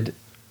 He did.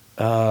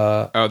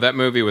 That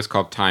movie was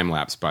called Time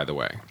Lapse, by the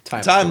way.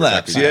 Time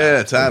Lapse.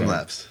 Yeah, Time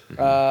Lapse.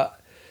 Yeah,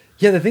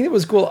 the thing that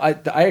was cool, I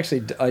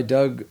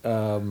dug.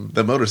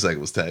 The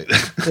motorcycle was tight.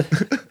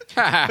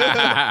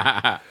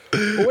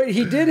 Wait,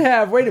 he did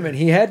have. Wait a minute,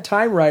 he had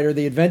Time Rider: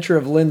 The Adventure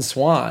of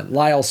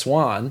Lyle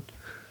Swan.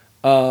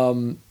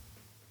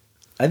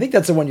 I think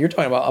that's the one you're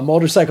talking about. A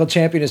motorcycle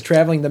champion is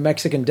traveling the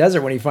Mexican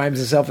desert when he finds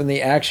himself in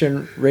the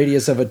action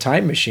radius of a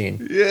time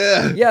machine.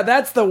 Yeah,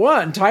 that's the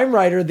one. Time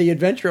Rider: The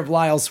Adventure of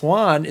Lyle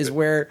Swan is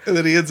where, and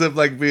then he ends up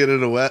like being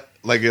in a Wild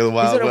West. He's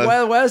in a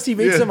Wild West. He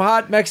meets some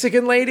hot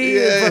Mexican lady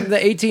from the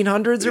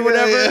 1800s or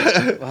whatever.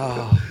 Yeah.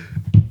 Oh,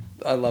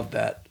 I love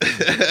that.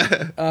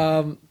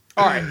 All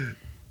right.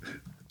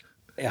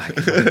 Yeah, I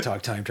can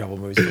talk time travel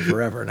movies for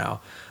forever now.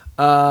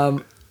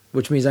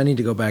 Which means I need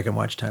to go back and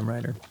watch Time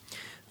Rider.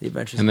 The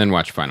Adventures. And then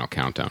watch Final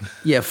Countdown.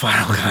 Yeah,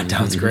 Final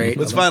Countdown's great.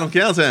 What's Final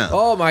Countdown?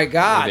 Oh my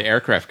God. The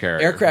aircraft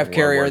carrier. Aircraft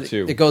carrier.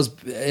 It goes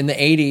in the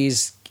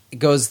 80s. It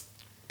goes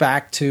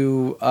back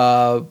to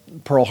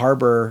Pearl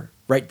Harbor,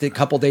 right? A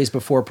couple days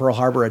before Pearl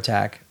Harbor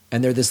attack.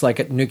 And they're this like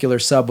a nuclear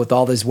sub with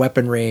all this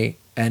weaponry.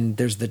 And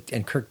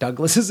and Kirk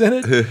Douglas is in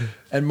it.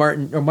 And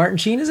Martin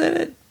Sheen is in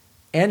it.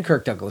 And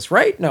Kirk Douglas,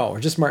 right? No, or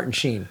just Martin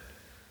Sheen.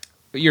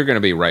 You're going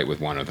to be right with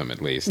one of them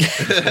at least.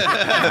 If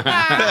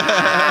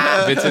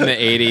it's in the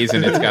 80s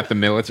and it's got the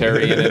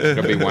military in it,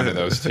 it'll be one of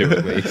those two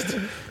at least.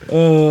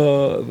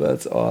 Oh,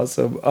 that's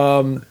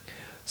awesome.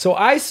 So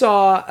I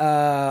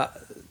saw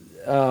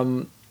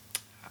Eye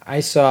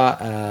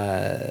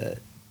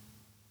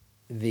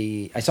in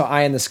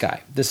the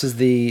Sky. This is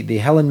the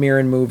Helen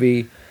Mirren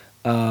movie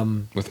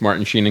with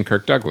Martin Sheen and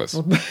Kirk Douglas.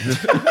 Martin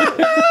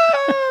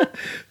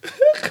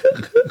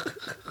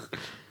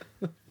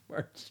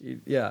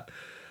Sheen, yeah.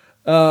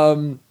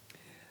 So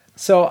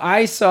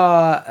I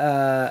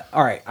saw,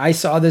 I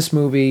saw this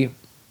movie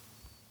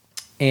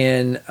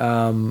and,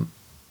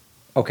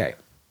 okay.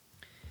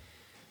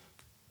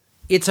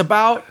 It's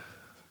about,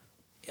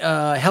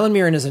 Helen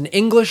Mirren is an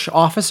English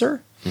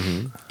officer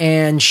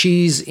and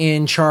she's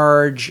in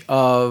charge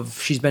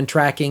of, she's been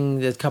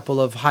tracking a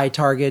couple of high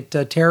target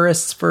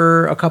terrorists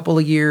for a couple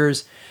of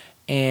years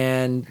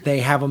and they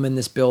have them in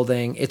this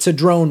building. It's a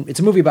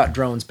movie about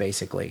drones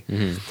basically.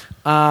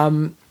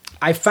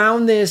 I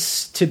found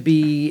this to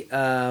be...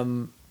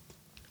 Alan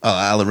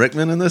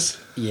Rickman in this?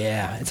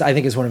 Yeah, I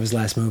think it's one of his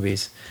last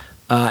movies.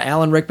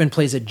 Alan Rickman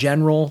plays a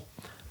general,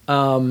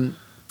 and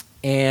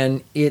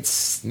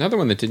it's... Another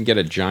one that didn't get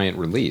a giant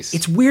release.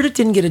 It's weird it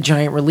didn't get a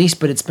giant release,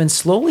 but it's been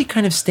slowly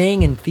kind of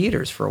staying in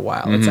theaters for a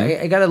while.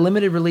 I got a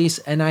limited release,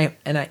 and I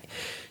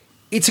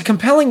it's a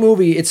compelling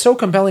movie. It's so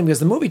compelling because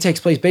the movie takes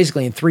place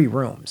basically in 3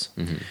 rooms.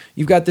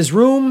 You've got this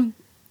room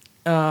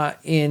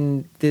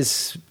in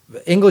this...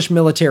 English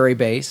military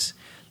base.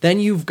 Then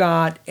you've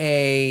got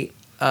a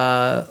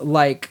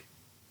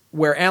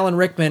where Alan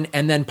Rickman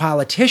and then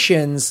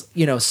politicians,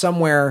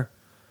 somewhere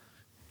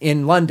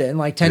in London,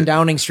 like 10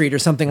 Downing Street or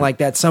something like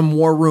that, some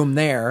war room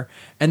there.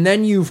 And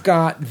then you've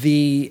got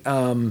you've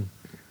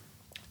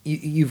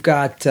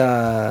got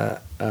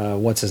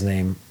what's his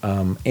name?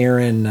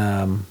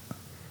 Aaron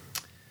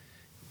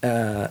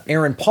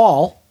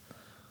Paul.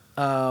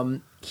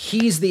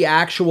 He's the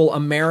actual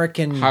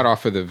American. Hot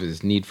off of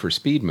his Need for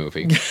Speed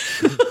movie. he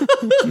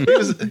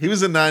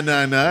was a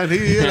 999.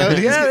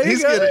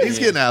 He's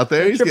getting out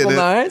there. He's triple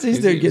nines. He's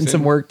getting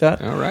some work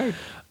done. All right.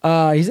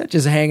 He's not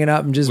just hanging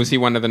up and just. Was he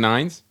one of the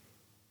 9s?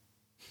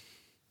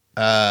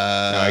 All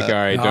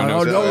right,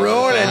 don't ruin it.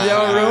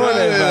 Don't ruin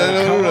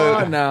it. Come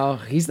on now.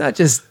 He's not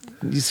just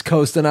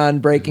coasting on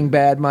Breaking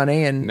Bad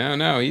money and.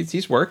 No,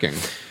 he's working.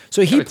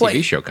 So he plays a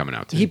TV show coming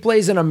out too. He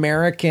plays an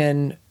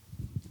American.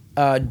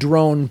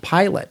 Drone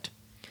pilot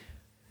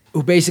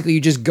who basically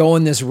you just go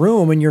in this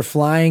room and you're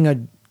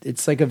flying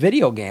it's like a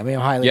video game, a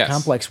highly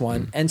complex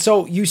one. And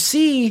so you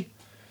see,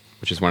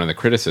 which is one of the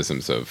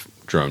criticisms of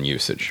drone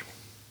usage.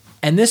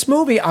 And this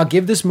movie, I'll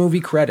give this movie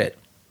credit.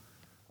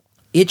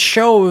 It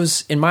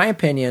shows, in my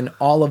opinion,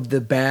 all of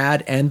the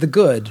bad and the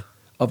good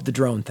of the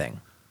drone thing.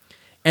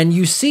 And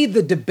you see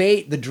the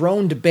debate, the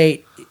drone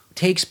debate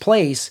takes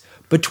place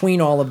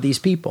between all of these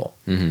people.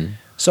 Mm-hmm.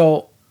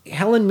 So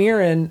Helen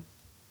Mirren,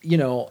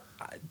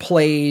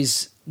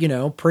 plays,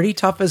 pretty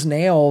tough as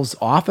nails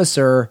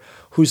officer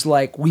who's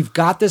like, we've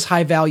got this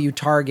high value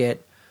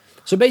target.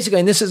 So basically,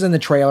 and this is in the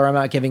trailer, I'm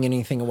not giving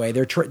anything away.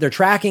 They're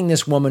tracking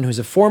this woman who's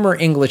a former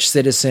English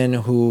citizen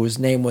whose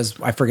name was,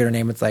 I forget her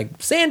name, it's like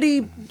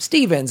Sandy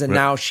Stevens, and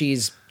now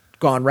she's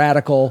gone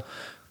radical.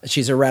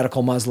 She's a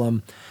radical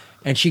Muslim.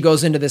 And she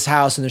goes into this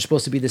house, and there's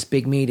supposed to be this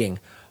big meeting.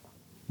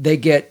 They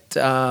get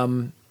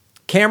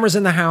cameras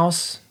in the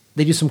house.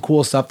 They do some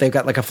cool stuff. They've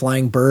got like a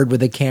flying bird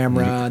with a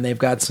camera, and they've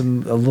got a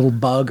little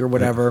bug or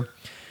whatever.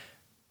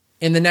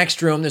 In the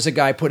next room, there's a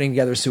guy putting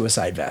together a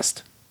suicide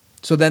vest.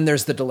 So then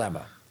there's the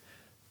dilemma.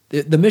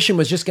 The mission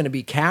was just going to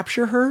be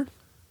capture her.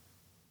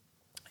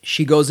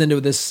 She goes into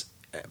this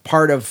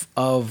part of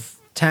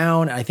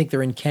town. I think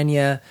they're in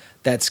Kenya.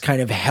 That's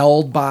kind of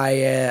held by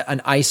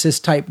an ISIS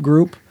type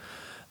group.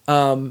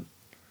 So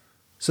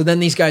then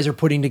these guys are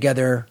putting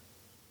together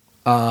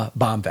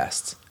bomb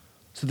vests.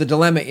 So the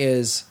dilemma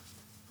is,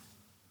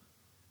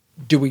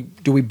 do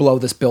we blow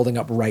this building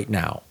up right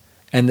now?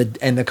 And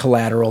the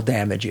collateral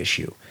damage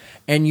issue.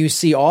 And you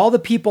see all the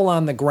people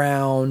on the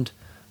ground,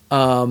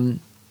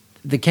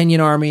 the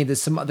Kenyan army,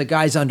 the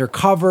guys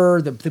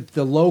undercover,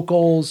 the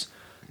locals,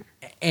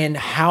 and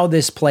how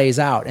this plays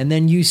out. And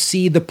then you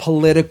see the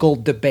political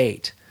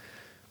debate,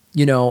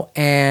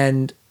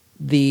 and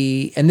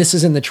this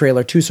is in the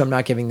trailer too, so I'm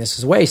not giving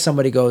this away.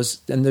 Somebody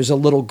goes, and there's a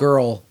little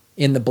girl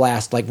in the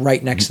blast, like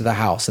right next to the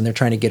house, and they're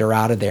trying to get her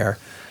out of there.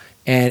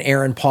 And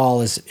Aaron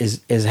Paul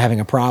is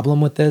having a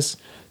problem with this,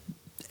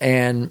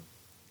 and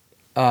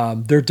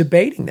they're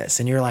debating this,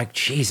 and you're like,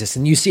 Jesus.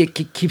 And you see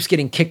it keeps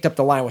getting kicked up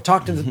the line. We'll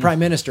talk to the prime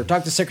minister,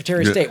 talk to the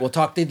secretary of state, we'll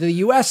talk to the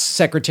U.S.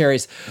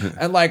 secretaries,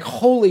 and like,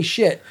 holy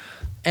shit.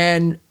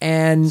 And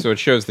so it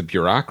shows the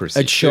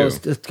bureaucracy. It shows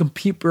the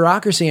complete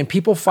bureaucracy and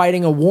people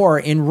fighting a war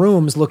in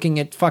rooms looking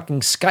at fucking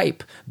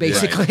Skype,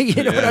 basically. Right.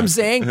 You know what I'm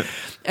saying?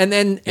 And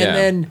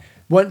then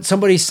when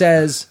somebody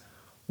says,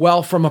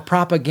 well, from a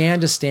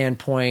propaganda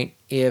standpoint,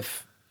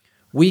 if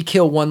we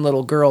kill one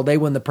little girl, they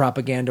win the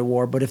propaganda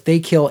war. But if they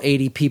kill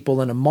 80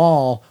 people in a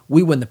mall,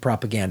 we win the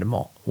propaganda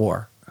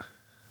war.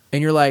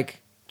 And you're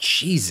like,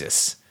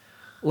 Jesus.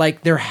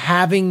 Like, they're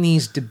having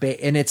these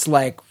debates, and it's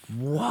like,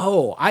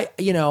 whoa.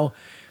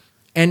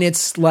 And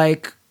it's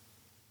like,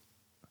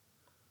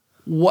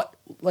 what?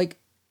 Like,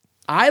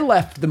 I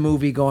left the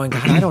movie going,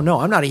 God, I don't know.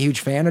 I'm not a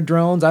huge fan of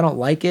drones. I don't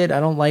like it. I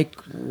don't like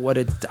what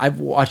it. I've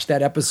watched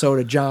that episode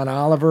of John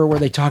Oliver where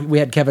we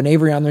had Kevin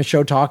Avery on their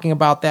show talking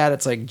about that.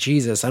 It's like,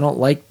 Jesus, I don't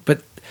like,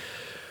 but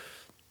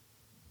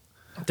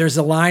there's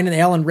a line, and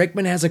Alan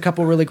Rickman has a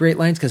couple really great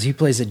lines because he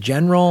plays a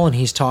general and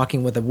he's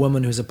talking with a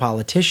woman who's a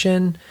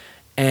politician,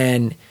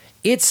 and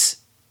it's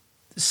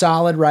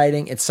solid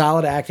writing. It's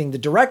solid acting. The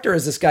director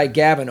is this guy,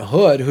 Gavin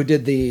Hood, who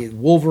did the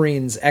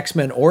Wolverine's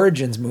X-Men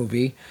Origins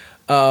movie.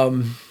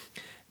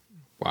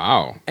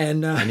 Wow.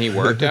 And he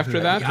worked after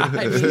that?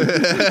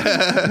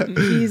 I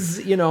mean,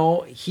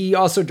 he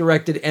also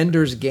directed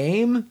Ender's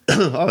Game.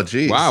 Oh,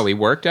 geez. Wow, he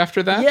worked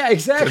after that? Yeah,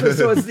 exactly.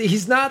 So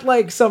he's not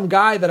like some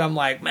guy that I'm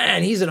like,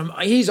 man,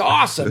 he's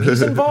awesome.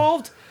 He's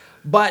involved.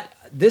 But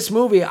this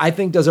movie, I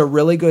think, does a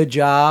really good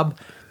job.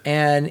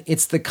 And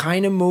it's the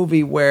kind of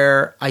movie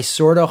where I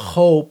sort of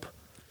hope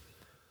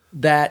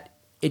that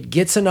it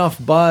gets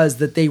enough buzz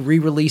that they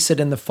re-release it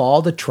in the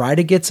fall to try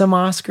to get some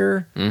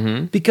Oscar.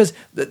 Mm-hmm. Because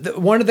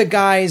one of the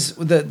guys,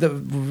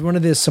 one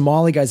of the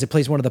Somali guys that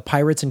plays one of the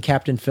pirates in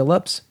Captain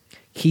Phillips,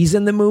 he's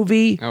in the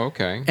movie. Oh,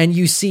 okay. And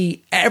you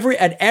see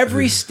at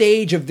every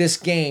stage of this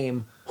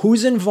game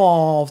who's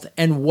involved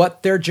and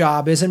what their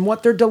job is and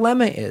what their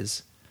dilemma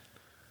is.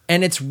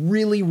 And it's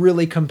really,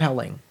 really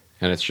compelling.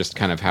 And it's just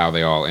kind of how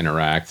they all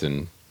interact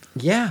and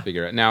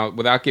figure it. Now,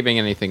 without giving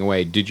anything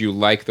away, did you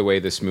like the way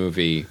this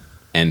movie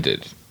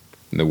ended,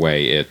 the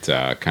way it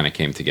kind of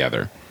came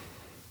together?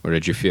 Or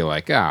did you feel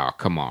like, oh,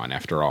 come on,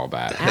 after all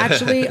that?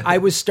 Actually, I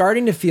was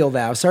starting to feel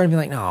that. I was starting to be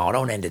like, no,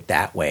 don't end it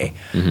that way.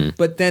 Mm-hmm.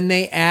 But then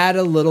they add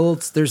a little,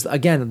 there's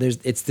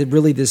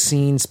really this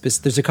scene,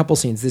 there's a couple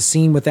scenes. This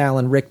scene with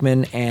Alan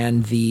Rickman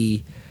and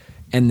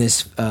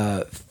this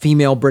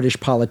female British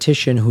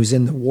politician who's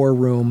in the war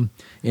room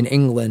in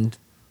England.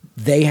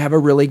 They have a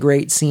really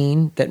great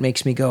scene that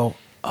makes me go,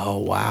 oh,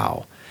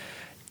 wow.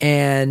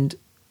 And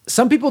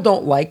some people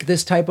don't like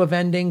this type of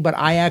ending, but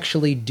I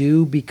actually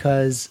do,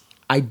 because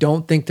I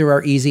don't think there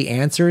are easy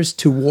answers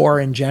to war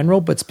in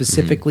general, but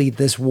specifically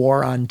this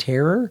war on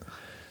terror.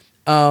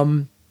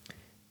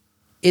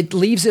 It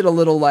leaves it a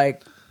little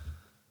like,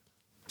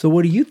 so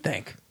what do you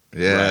think?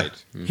 Yeah. Right.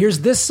 Mm-hmm. Here's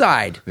this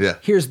side. Yeah.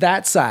 Here's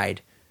that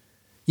side.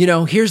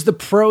 Here's the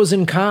pros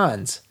and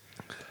cons.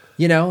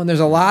 And there's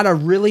a lot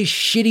of really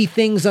shitty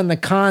things on the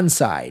con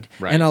side,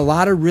 and a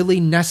lot of really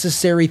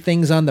necessary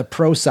things on the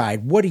pro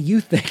side. What do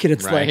you think? And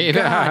it's like,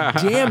 God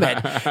damn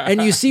it.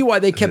 And you see why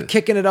they kept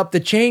kicking it up the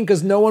chain,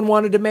 because no one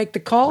wanted to make the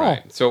call.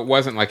 Right. So it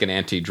wasn't like an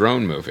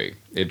anti-drone movie.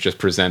 It just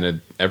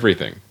presented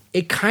everything.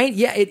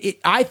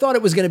 I thought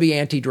it was going to be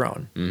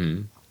anti-drone.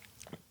 Mm-hmm.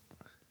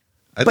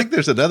 I think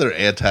there's another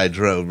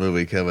anti-drone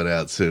movie coming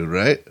out soon,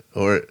 right?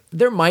 Or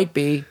there might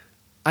be.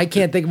 I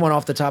can't think of one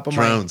off the top of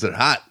my head. drones are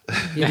hot.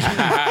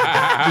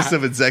 Just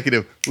some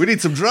executive. We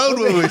need some drone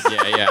movies.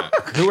 Yeah.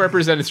 Who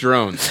represents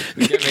drones?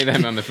 Get me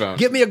them on the phone.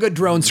 Give me a good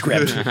drone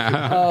script.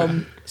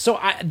 So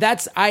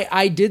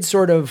I did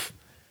sort of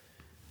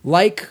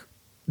like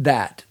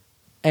that,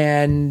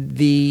 and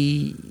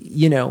the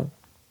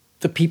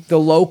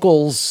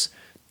locals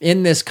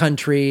in this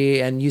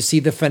country, and you see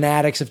the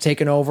fanatics have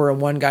taken over,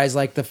 and one guy's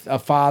like a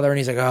father, and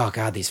he's like, oh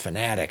God, these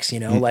fanatics,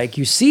 like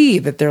you see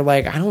that they're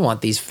like, I don't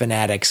want these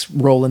fanatics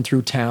rolling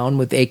through town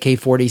with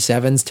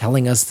AK-47s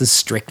telling us the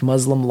strict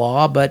Muslim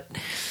law, but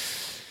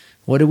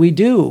what do we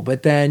do?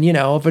 But then,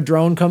 if a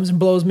drone comes and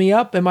blows me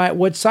up,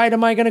 what side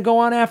am I going to go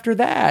on after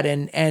that?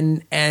 And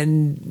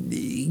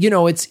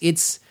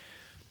it's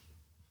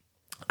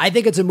I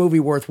think it's a movie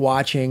worth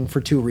watching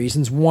for two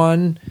reasons.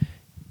 One,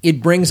 it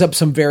brings up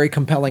some very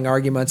compelling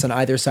arguments on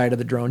either side of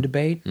the drone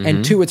debate. Mm-hmm.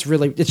 And two, it's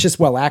just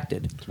well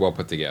acted. It's well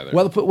put together.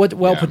 Well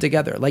put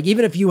together. Like,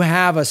 even if you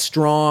have a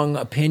strong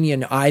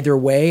opinion either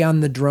way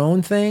on the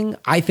drone thing,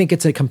 I think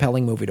it's a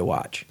compelling movie to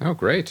watch. Oh,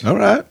 great. All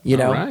right.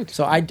 All right.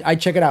 So I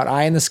check it out.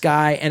 Eye in the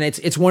Sky. And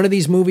it's one of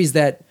these movies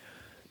that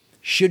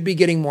should be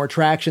getting more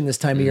traction this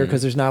time of year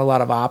because there's not a lot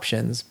of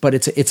options, but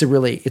it's a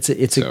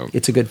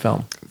good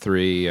film.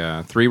 Three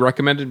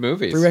recommended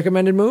movies. 3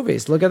 recommended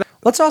movies. Look at that.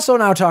 Let's also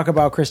now talk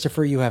about,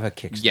 Christopher, you have a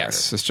Kickstarter.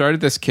 Yes, I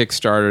started this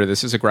Kickstarter.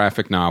 This is a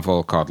graphic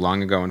novel called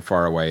Long Ago and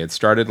Far Away. It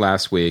started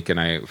last week, and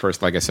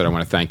like I said, I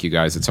want to thank you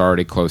guys. It's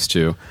already close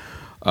to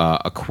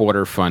a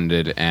quarter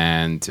funded,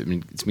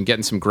 and it's been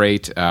getting some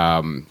great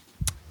kind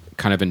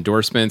of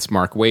endorsements.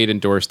 Mark Waite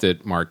endorsed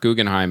it. Mark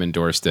Guggenheim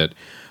endorsed it.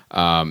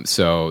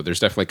 So there's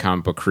definitely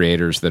comic book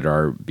creators that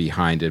are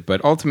behind it.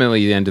 But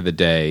ultimately, at the end of the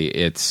day,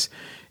 it's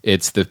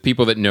the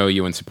people that know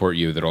you and support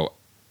you that'll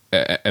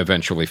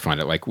eventually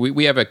fund it. Like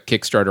we have a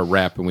Kickstarter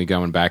rep, and we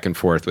going back and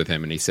forth with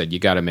him, and he said, you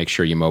got to make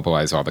sure you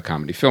mobilize all the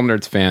Comedy Film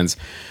Nerds fans.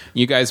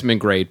 You guys have been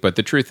great, but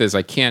the truth is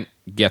I can't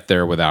get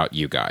there without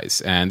you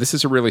guys. And this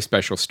is a really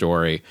special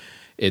story.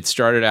 It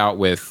started out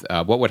with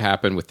what would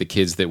happen with the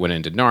kids that went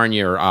into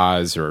Narnia or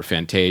Oz or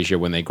Fantasia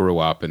when they grew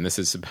up. And this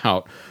is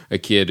about a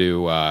kid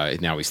who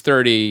now he's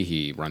 30.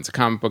 He runs a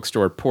comic book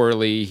store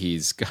poorly.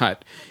 He's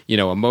got,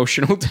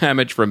 emotional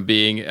damage from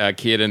being a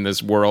kid in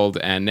this world.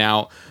 And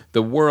now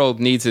the world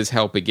needs his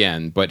help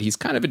again, but he's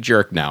kind of a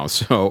jerk now.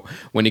 So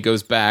when he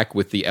goes back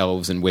with the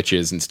elves and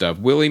witches and stuff,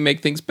 will he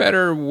make things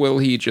better? Will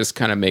he just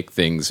kind of make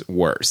things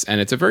worse?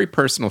 And it's a very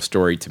personal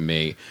story to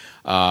me.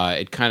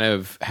 It kind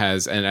of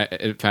has, and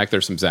in fact,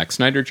 there's some Zack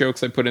Snyder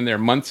jokes I put in there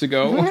months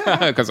ago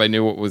because I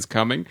knew what was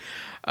coming.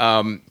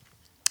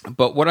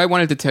 But what I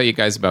wanted to tell you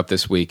guys about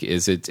this week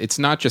is it's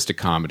not just a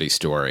comedy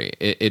story.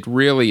 It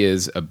really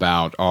is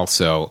about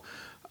also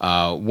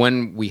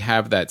when we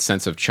have that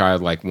sense of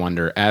childlike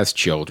wonder as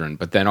children,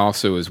 but then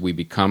also as we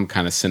become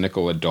kind of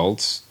cynical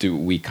adults, do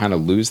we kind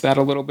of lose that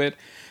a little bit?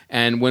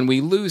 And when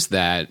we lose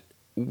that,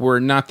 we're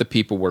not the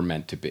people we're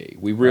meant to be.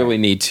 We really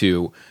need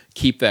to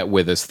keep that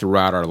with us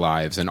throughout our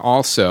lives. And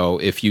also,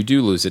 if you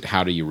do lose it,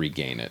 how do you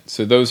regain it?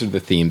 So those are the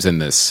themes in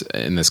this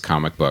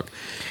comic book.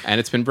 And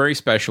it's been very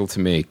special to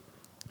me.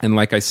 And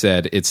like I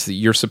said,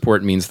 your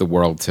support means the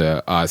world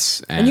to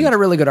us. And you got a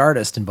really good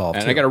artist involved,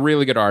 and too. I got a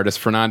really good artist,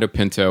 Fernando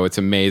Pinto. It's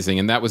amazing.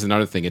 And that was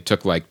another thing. It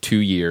took like 2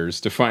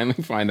 years to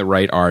finally find the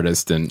right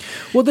artist. And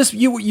well,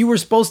 you were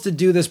supposed to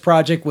do this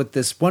project with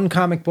this one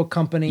comic book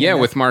company. Yeah,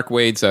 with Mark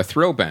Wade's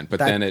Thrillbent. But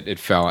then it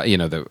fell,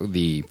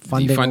 the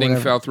funding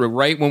fell through.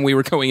 Right when we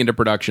were going into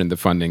production, the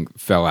funding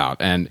fell out.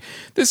 And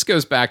this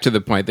goes back to the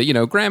point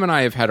that, Graham and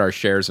I have had our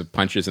shares of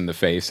punches in the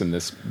face in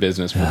this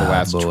business for the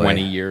last 20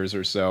 years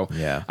or so.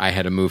 Yeah. I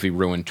had a movie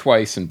ruined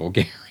twice in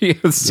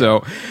Bulgaria.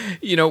 So,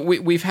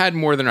 we've had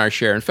more than our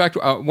share. In fact,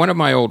 one of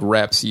my old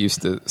reps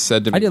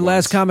said to me, I did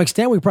Last Comic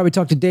Stand. We probably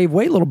talked to Dave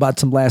Waite a little about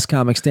some Last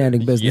Comic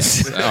Standing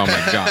business. Yes. Oh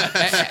my God.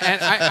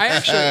 And I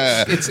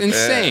actually, it's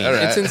insane.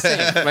 Right. It's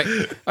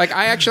insane. Like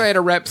I actually had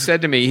a rep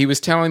said to me, he was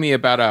telling me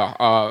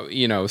about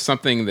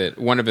something that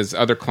one of his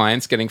other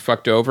clients getting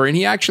fucked over. And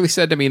he actually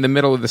said to me in the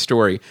middle of the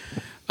story,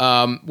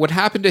 what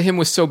happened to him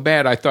was so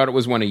bad, I thought it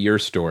was one of your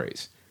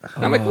stories.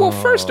 And I'm like, well,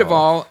 first of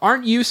all,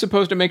 aren't you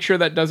supposed to make sure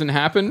that doesn't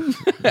happen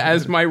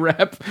as my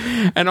rep?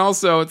 And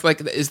also, it's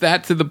like, is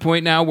that to the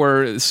point now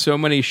where so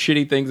many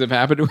shitty things have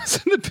happened to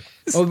us in the business?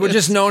 Oh, we're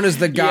just known as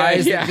the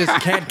guys that just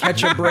can't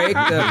catch a break.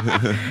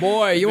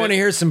 Boy, you want to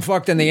hear some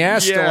fucked in the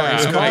ass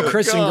stories? Call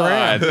Chris and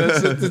Graham.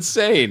 That's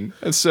insane.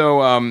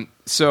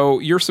 So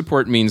your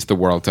support means the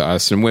world to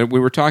us. And when we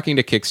were talking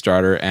to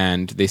Kickstarter,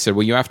 and they said,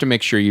 well, you have to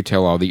make sure you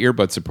tell all the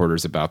Earbud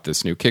supporters about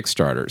this new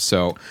Kickstarter.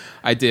 So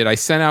I did. I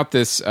sent out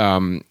this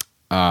update,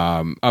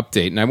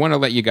 and I want to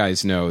let you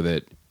guys know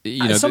that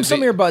some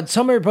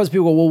earbuds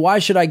people go, well, why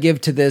should I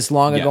give to this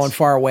Long Ago and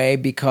Far Away?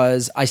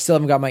 Because I still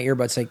haven't got my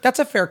earbuds. Like, that's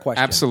a fair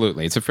question.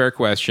 Absolutely. It's a fair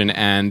question.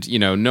 And,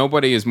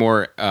 nobody is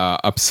more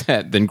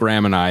upset than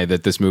Graham and I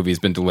that this movie has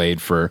been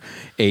delayed for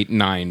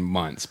 8-9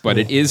 months. But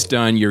it is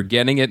done. You're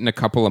getting it in a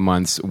couple of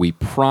months. We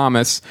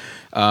promise.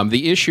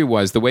 The issue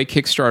was the way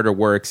Kickstarter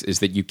works is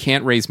that you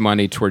can't raise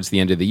money towards the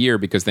end of the year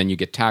because then you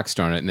get taxed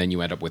on it and then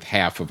you end up with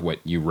half of what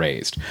you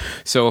raised.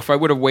 So if I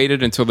would have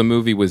waited until the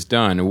movie was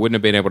done, I wouldn't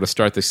have been able to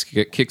start this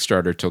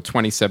Kickstarter till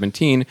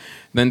 2017,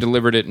 then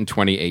delivered it in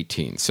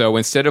 2018. So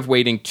instead of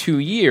waiting 2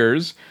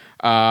 years,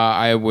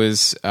 I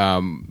was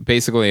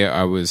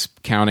I was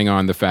counting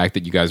on the fact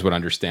that you guys would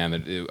understand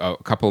that a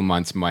couple of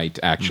months might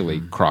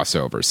actually cross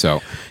over.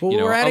 So,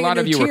 we're a lot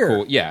of you tier. were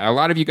cool. Yeah, a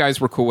lot of you guys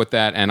were cool with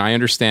that, and I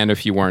understand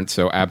if you weren't.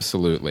 So,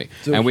 absolutely.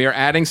 And we are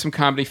adding some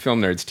Comedy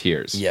Film Nerds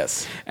tiers.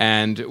 Yes.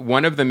 And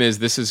one of them is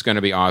this is going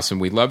to be awesome.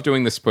 We love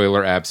doing the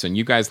spoiler apps, and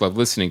you guys love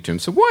listening to them.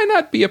 So, why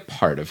not be a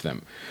part of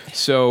them?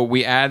 So,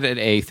 we added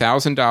a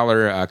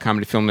 $1,000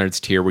 Comedy Film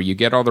Nerds tier where you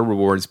get all the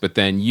rewards, but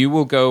then you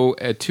will go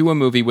to a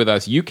movie with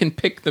us. You can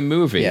pick the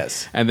movie,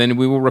 yes, and then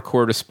we will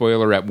record a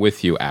spoiler app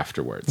with you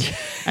afterwards.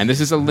 And this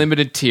is a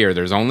limited tier.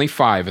 There's only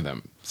 5 of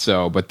them.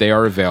 So, but they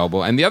are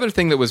available. And the other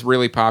thing that was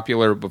really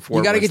popular before,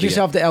 you got to get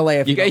yourself to LA.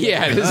 If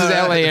this is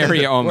LA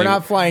area only. We're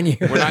not flying you.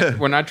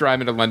 We're not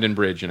driving to London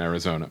Bridge in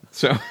Arizona.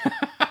 So.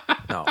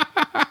 No,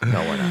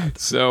 we're not.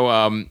 So,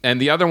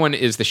 and the other one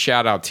is the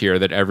shout out tier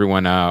that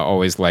everyone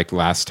always liked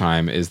last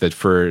time, is that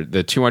for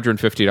the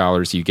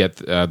 $250, you get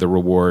the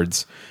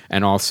rewards,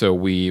 and also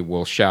we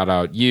will shout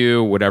out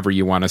you, whatever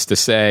you want us to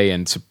say,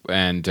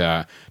 and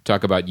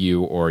talk about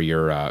you or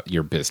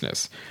your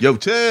business. Yo,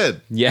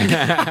 Ted.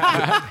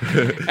 Yeah.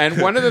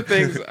 And one of the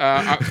things,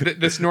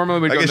 this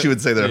normally would I go guess you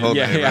would say their whole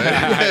name,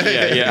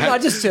 right? Yeah.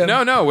 Not just Tim.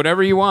 No,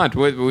 whatever you want.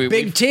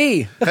 Big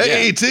T.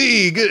 Hey,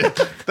 T. Good.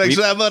 Thanks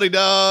for that money,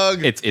 dog.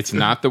 It's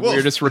not the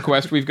weirdest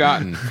request we've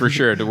gotten, for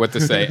sure, to what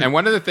to say. And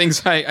one of the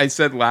things I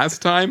said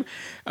last time,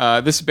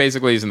 this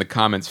basically is in the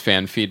comments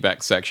fan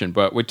feedback section,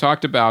 but we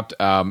talked about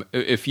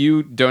if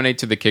you donate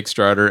to the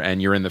Kickstarter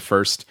and you're in the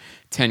first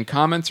 10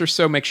 comments or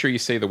so, make sure you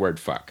say the word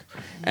fuck.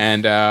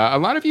 And a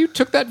lot of you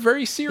took that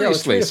very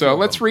seriously. So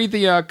let's read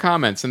the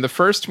comments. And the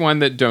first one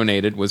that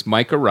donated was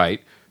Micah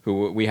Wright,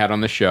 who we had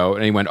on the show,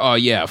 and he went, "Oh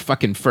yeah,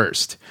 fucking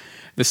first."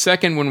 The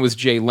second one was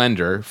Jay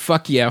Lender.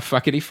 Fuck yeah,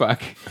 fuckity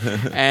fuck.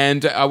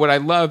 And what I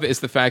love is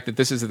the fact that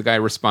this is the guy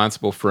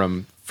responsible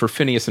for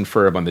Phineas and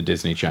Ferb on the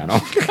Disney Channel.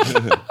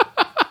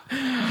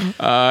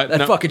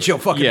 That fucking show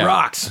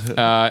rocks.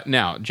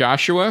 Now,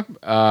 Joshua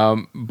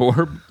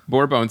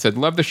Bourbon said,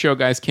 "Love the show,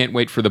 guys. Can't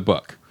wait for the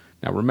book."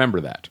 Now, remember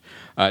that.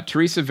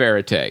 Teresa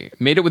Verite,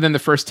 made it within the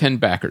first 10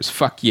 backers.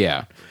 Fuck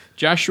yeah.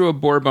 Joshua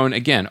Bourbon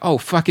again. Oh,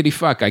 fuckity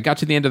fuck. I got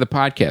to the end of the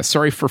podcast.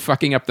 Sorry for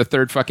fucking up the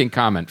third fucking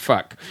comment.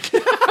 Fuck.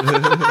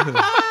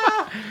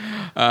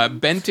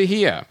 Ben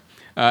Tahia.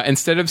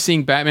 Instead of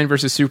seeing Batman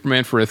versus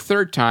Superman for a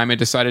third time, I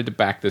decided to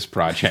back this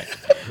project.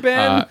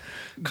 Ben,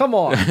 come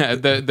on.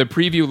 The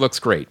preview looks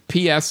great.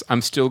 P.S.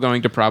 I'm still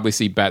going to probably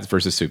see Bats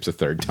versus Soups a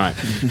third time.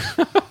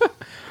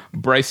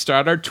 Bryce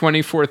Stoddard,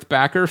 24th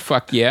backer.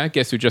 Fuck yeah.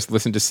 Guess who just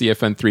listened to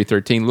CFN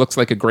 313. Looks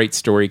like a great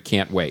story.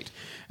 Can't wait.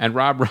 And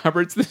Rob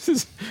Roberts, this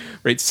is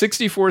right,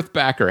 64th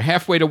backer.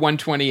 Halfway to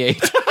 128.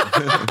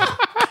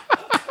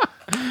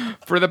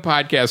 For the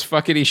podcast,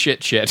 fuckity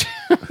shit.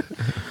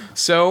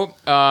 So,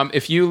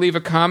 if you leave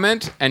a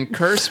comment and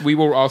curse, we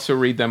will also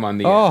read them on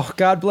the air. Oh,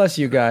 God bless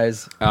you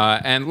guys.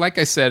 And like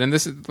I said, and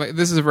this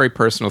is a very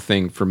personal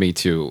thing for me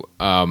too.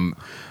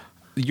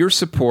 Your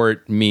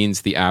support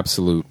means the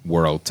absolute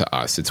world to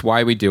us. It's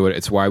why we do it.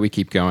 It's why we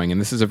keep going. And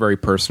this is a very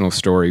personal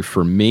story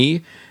for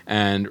me.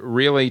 And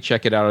really,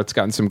 check it out. It's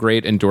gotten some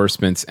great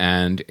endorsements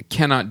and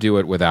cannot do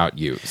it without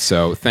you.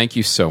 So thank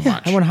you so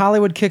much. And when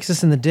Hollywood kicks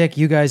us in the dick,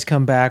 you guys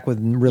come back with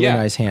really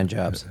nice hand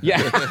jobs. Yeah.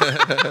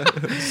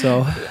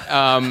 So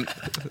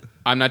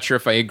I'm not sure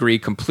if I agree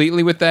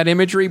completely with that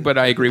imagery, but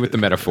I agree with the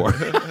metaphor.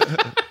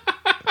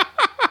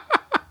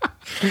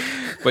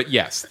 But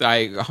yes,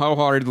 I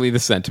wholeheartedly the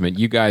sentiment.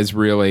 You guys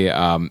really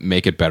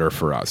make it better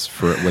for us,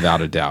 without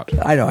a doubt.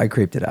 I know, I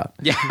creeped it out.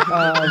 Yeah.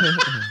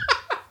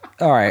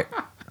 All right.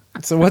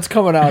 So what's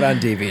coming out on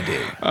DVD?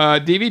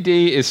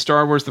 DVD is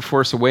Star Wars The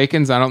Force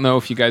Awakens. I don't know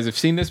if you guys have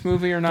seen this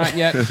movie or not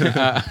yet.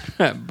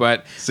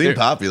 But seemed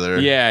popular.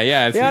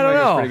 Yeah. It seemed I don't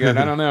know. It's pretty good.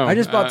 I don't know. I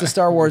just bought the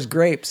Star Wars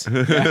grapes.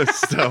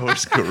 Star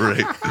Wars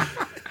grape.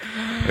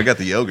 I got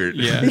the yogurt.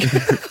 Yeah.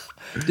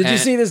 Did you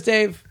see this,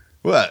 Dave?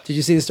 What? Did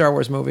you see the Star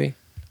Wars movie?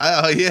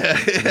 Oh, yeah.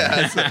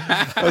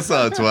 I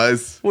saw it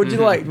twice. What'd you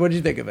like? What'd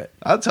you think of it?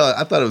 I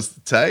thought it was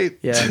tight.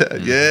 Yeah.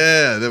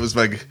 Yeah, that was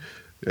my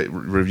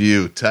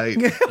review. Tight.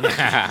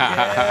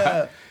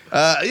 Yeah.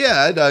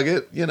 I dug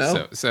it.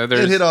 So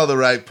it hit all the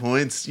right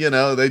points.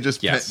 They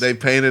just Yes. they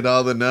painted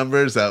all the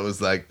numbers. I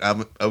was like,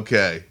 I'm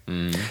okay.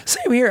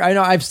 Same here. I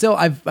know. I've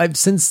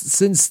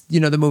since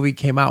the movie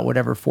came out,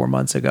 whatever, 4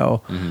 months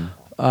ago.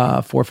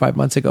 4 or 5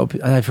 months ago,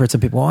 I've heard some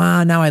people,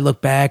 now I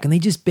look back, and they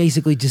just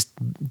basically just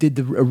did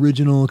the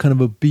original kind of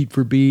a beat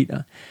for beat.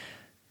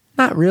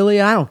 Not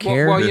really. I don't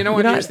care. Well, you know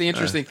what? Here's the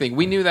interesting thing.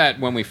 We knew that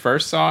when we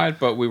first saw it,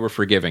 but we were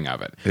forgiving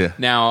of it. Yeah.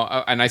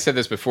 Now, and I said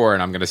this before,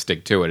 and I'm going to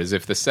stick to it, is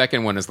if the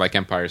second one is like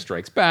Empire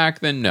Strikes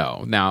Back, then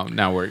no. Now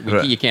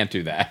you can't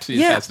do that.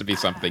 It has to be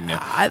something new.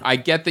 I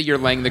get that you're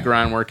laying the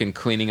groundwork and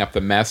cleaning up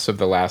the mess of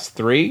the last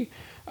three,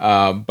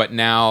 But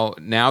now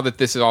that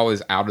this is all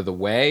is out of the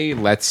way,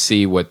 let's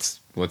see what's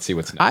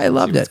next. I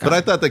loved it. But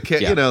I thought like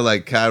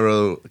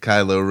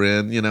Kylo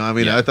Ren, I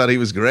mean, I thought he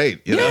was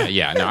great. You know?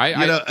 Yeah. No,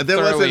 I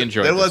thoroughly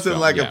enjoyed there this wasn't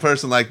film, like yeah. a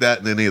person like that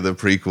in any of the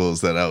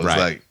prequels that I was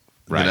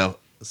Right.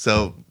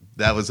 so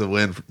that was a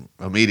win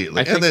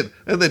immediately. I think-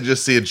 and then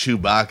just seeing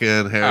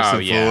Chewbacca and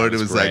Harrison Ford, it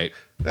was great.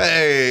 like,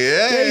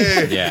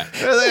 hey, Yeah.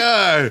 there they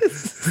are.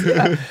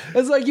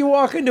 It's like you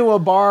walk into a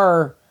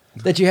bar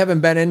that you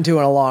haven't been into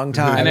in a long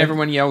time. And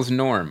everyone yells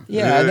Norm.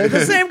 Yeah,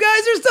 the same guys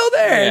are still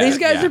there. Yeah, These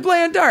guys yeah. are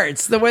playing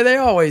darts the way they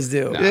always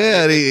do.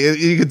 Yeah, and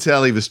you could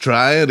tell he was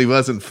trying. He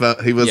wasn't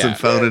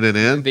phoning it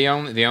in. The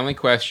only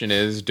question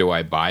is, do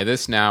I buy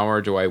this now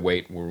or do I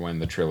wait when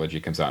the trilogy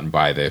comes out and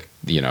buy the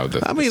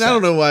I mean, I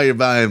don't know why you're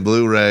buying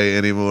Blu-ray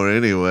anymore,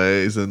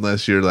 anyways,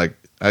 unless you're like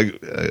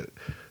a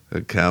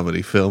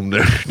comedy film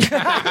nerd.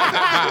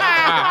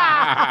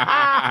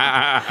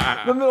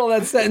 In the middle of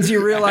that sentence,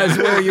 you realize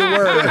where you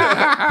were.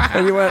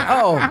 And you went,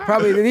 oh,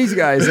 probably these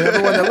guys and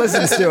everyone that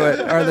listens to it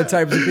are the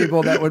types of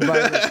people that would buy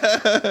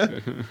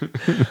this.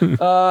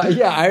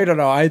 Yeah, I don't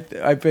know. I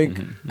think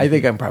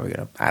I'm probably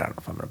going to, I don't know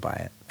if I'm going to buy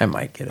it. I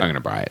might get it. I'm going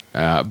to buy it.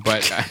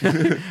 But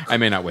I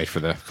may not wait for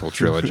the full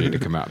trilogy to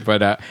come out.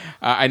 But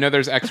I know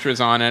there's extras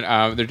on it.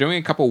 They're doing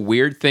a couple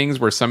weird things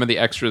where some of the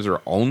extras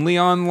are only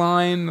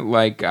online.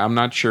 Like, I'm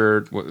not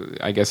sure.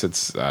 I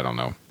guess I don't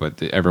know.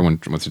 But everyone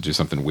wants to do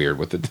something weird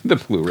with the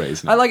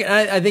Blu-rays now. I like it.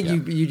 I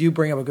think you do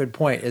bring up a good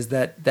point, is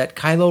that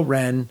Kylo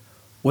Ren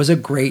was a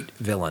great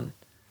villain.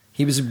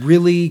 He was a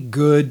really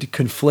good,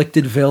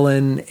 conflicted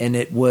villain, and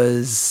it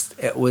was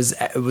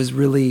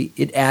really,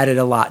 it added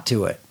a lot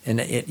to it. And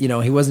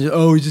he wasn't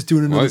just, he's just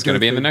doing another. Well, he's going to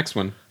be in the thing. next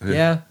one.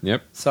 Yeah.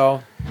 Yep.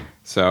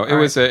 So it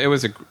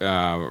was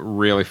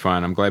really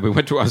fun. I'm glad we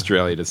went to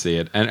Australia to see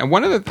it. And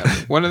one of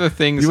the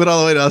things You went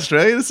all the way to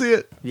Australia to see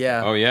it?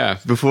 yeah. Oh yeah.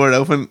 Before it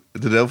opened?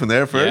 Did it open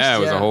there first? Yeah,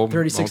 it was a whole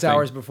 36 whole thing.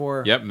 hours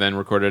before. Yep. Then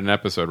recorded an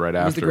episode right He's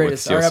after the with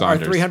greatest. Seal Our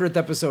Saunders. 300th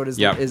episode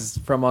is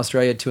from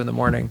Australia at 2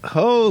 a.m.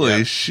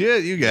 Holy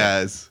shit, you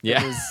guys.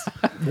 Yeah.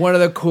 One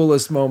of the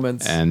coolest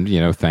moments. And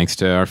thanks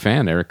to our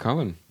fan Eric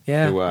Cullen,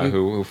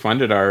 who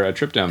funded our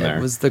trip down there.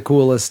 It was the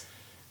coolest.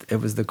 It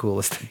was the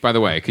coolest thing. By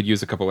the way, I could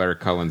use a couple Eric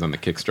Cullens on the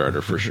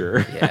Kickstarter for sure.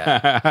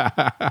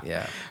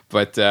 Yeah.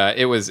 But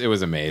it was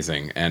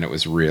amazing, and it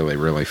was really,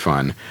 really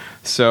fun.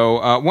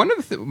 So one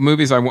of the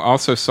movies I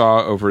also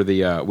saw over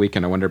the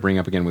weekend I wanted to bring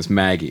up again was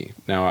Maggie.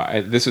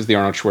 Now, this is the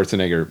Arnold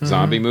Schwarzenegger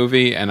zombie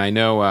movie, and I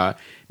know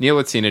Neil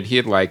had seen it, he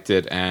had liked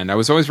it, and I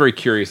was always very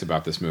curious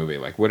about this movie.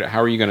 Like,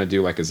 how are you going to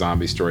do like a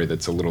zombie story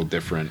that's a little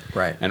different?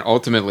 Right. And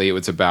ultimately, it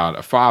was about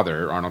a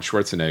father, Arnold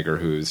Schwarzenegger,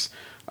 whose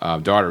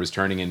daughter was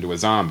turning into a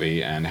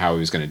zombie and how he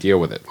was going to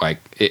deal with it. Like,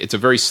 it's a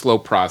very slow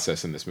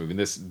process in this movie, in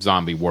this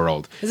zombie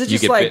world. Is it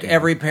just like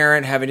every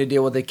parent having to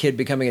deal with a kid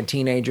becoming a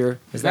teenager?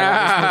 Is that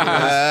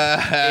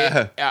what this movie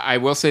is? I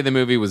will say the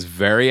movie was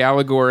very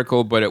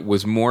allegorical, but it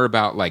was more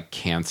about like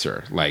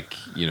cancer. Like,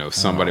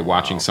 somebody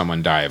watching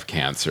someone die of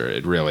cancer.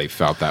 It really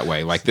felt that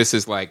way. Like, this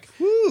is like...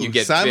 You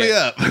get sign me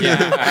up.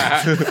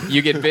 Yeah,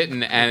 you get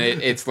bitten, and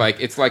it's like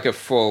a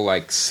full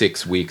like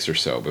 6 weeks or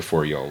so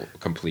before you'll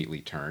completely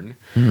turn.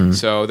 Mm-hmm.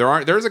 So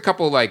there's a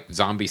couple like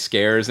zombie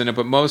scares in it,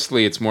 but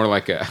mostly it's more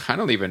like I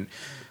don't even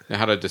know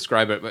how to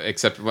describe it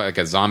except like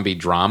a zombie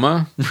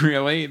drama,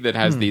 really, that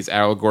has these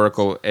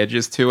allegorical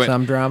edges to it.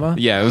 Some drama.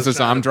 Yeah, it was a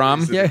zombie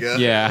drama.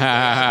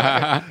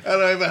 Yeah. I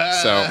don't even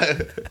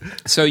have.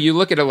 So you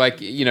look at it like,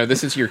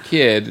 this is your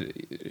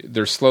kid.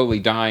 They're slowly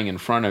dying in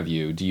front of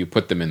you. Do you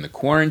put them in the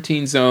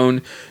quarantine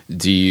zone?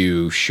 Do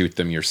you shoot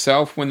them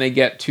yourself when they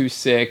get too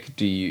sick?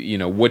 Do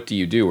you, what do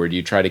you do? Or do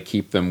you try to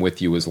keep them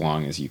with you as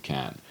long as you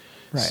can?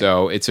 Right.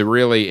 So it's a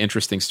really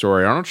interesting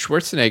story. Arnold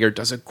Schwarzenegger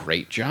does a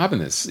great job in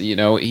this.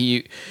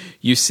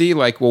 You see,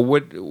 like, well,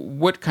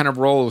 what kind of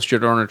roles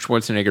should Arnold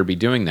Schwarzenegger be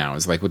doing now?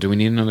 It's like, well, do we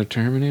need another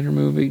Terminator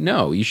movie?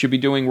 No, you should be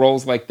doing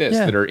roles like this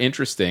that are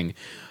interesting.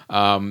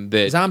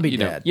 That zombie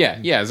dad.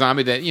 Yeah,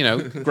 zombie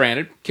dad.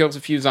 Granted, kills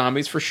a few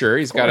zombies for sure.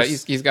 He's got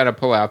to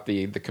pull out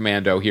the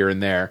commando here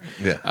and there.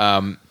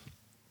 Yeah.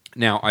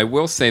 Now, I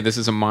will say this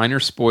is a minor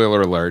spoiler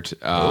alert.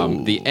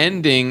 The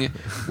ending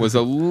was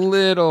a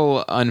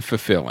little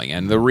unfulfilling.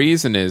 And the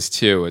reason is,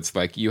 too, it's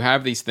like you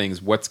have these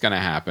things, what's going to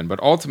happen?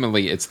 But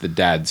ultimately, it's the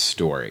dad's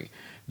story.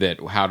 That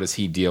how does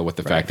he deal with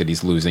the fact that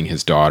he's losing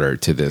his daughter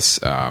to this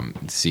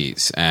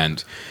disease?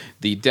 And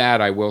the dad,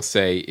 I will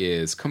say,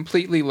 is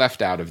completely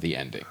left out of the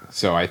ending.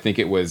 So I think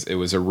it was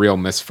a real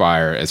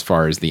misfire as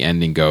far as the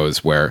ending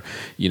goes, where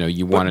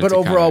you wanted. But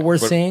overall,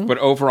 worth seeing. But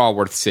overall,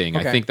 worth seeing.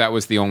 Okay. I think that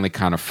was the only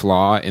kind of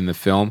flaw in the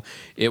film.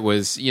 It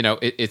was,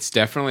 it's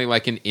definitely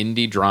like an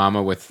indie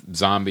drama with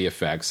zombie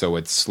effects. So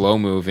it's slow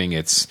moving.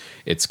 It's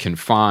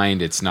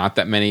confined. It's not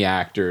that many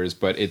actors,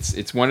 but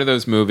it's one of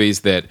those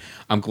movies that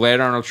I'm glad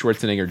Arnold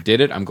Schwarzenegger did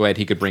it. I'm glad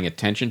he could bring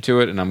attention to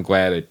it, and I'm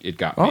glad it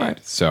got made.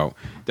 Right. So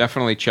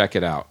definitely check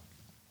it out.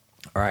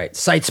 All right,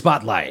 Site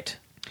Spotlight.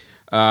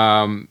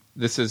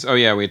 This is,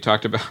 we had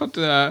talked about,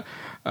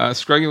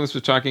 Scrugulus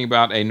was talking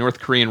about a North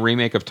Korean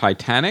remake of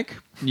Titanic.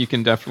 You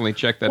can definitely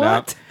check that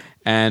out.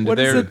 And What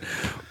is it?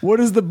 What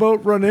does the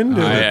boat run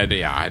into?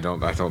 I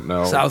don't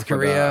know. South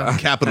Korea.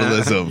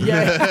 Capitalism.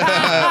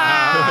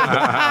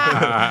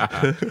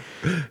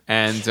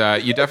 And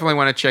you definitely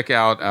want to check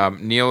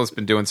out. Neil has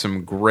been doing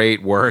some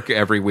great work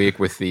every week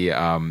with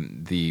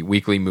the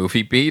weekly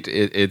movie beat.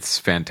 It's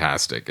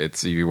fantastic.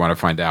 If you want to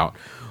find out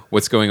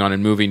what's going on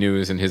in movie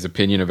news and his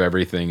opinion of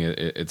everything,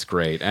 it's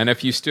great. And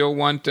if you still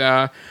want,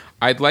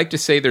 I'd like to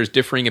say there's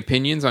differing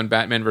opinions on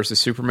Batman versus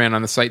Superman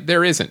on the site.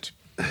 There isn't.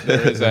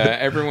 There is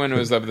everyone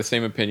was of the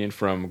same opinion,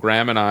 from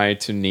Graham and I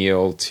to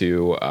Neil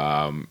to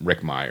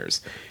Rick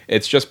Myers.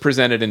 It's just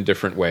presented in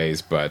different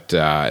ways, but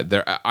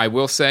I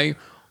will say,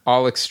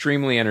 all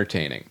extremely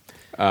entertaining.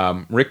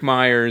 Rick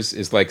Myers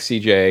is like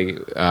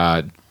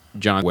CJ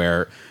John,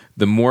 where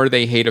the more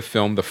they hate a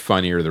film, the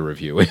funnier the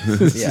review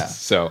is. Yeah.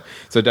 So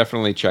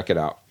definitely check it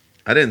out.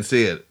 I didn't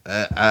see it.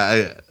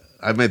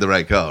 I made the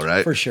right call,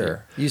 right? For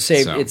sure. You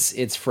saved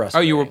it's frustrating.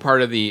 Oh, you were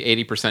part of the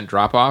 80%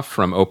 drop off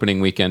from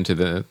opening weekend to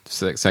the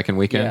second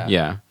weekend?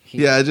 Yeah.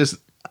 I'm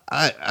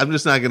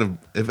just not gonna.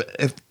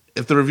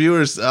 If the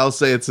reviewers, I'll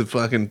say it's a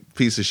fucking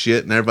piece of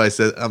shit, and everybody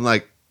says, I'm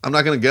not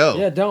gonna go.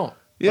 Yeah, don't.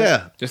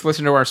 Yeah. Just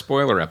listen to our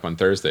spoiler ep on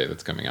Thursday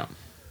that's coming out.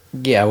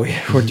 Yeah,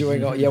 we're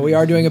doing. We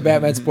are doing a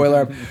Batman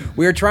spoiler.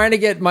 We were trying to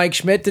get Mike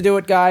Schmidt to do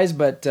it, guys,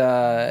 but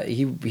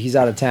he's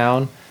out of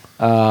town,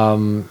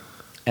 and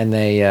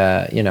they,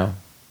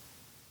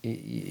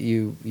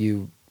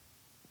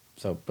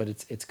 but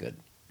it's good.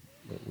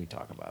 We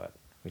talk about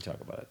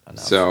it. Enough.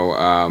 So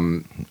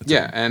and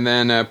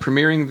then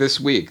premiering this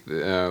week,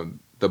 The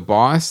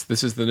Boss.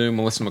 This is the new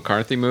Melissa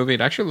McCarthy movie.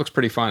 It actually looks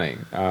pretty funny.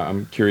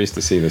 I'm curious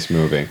to see this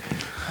movie.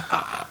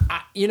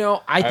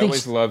 I think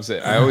always loves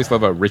it. I always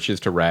love a riches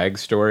to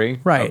rags story,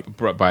 right?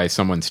 By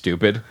someone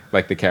stupid.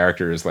 Like the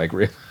character is like,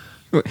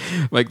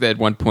 like that. At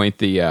one point,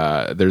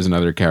 there's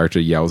another character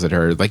yells at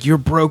her, like, "You're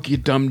broke, you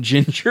dumb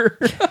ginger."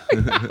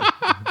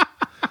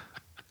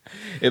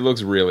 It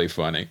looks really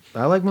funny.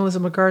 I like Melissa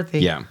McCarthy.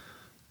 Yeah.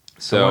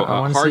 So I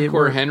wanna see it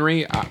more. Hardcore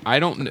Henry. I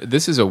don't.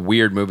 This is a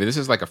weird movie. This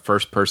is like a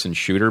first-person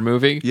shooter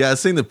movie. Yeah, I've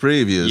seen the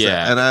previews.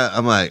 Yeah. And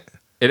I'm like,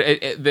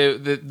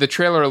 the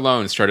trailer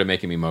alone started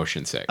making me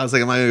motion sick. I was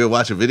like, am I going to go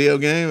watch a video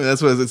game?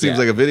 That's what it seems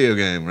like, a video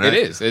game, right?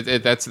 It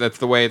is. That's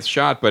the way it's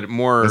shot, but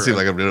more. It seems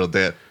like a real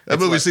damn. That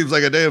movie seems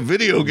like a damn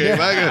video game.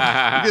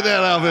 Yeah. Get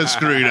that off the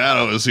screen. I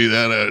don't want to see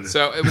that.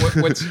 So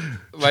what's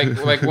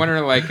like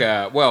wondering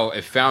well,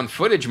 if found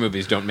footage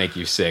movies don't make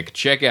you sick,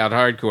 check out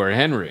Hardcore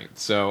Henry.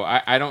 So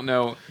I don't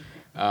know.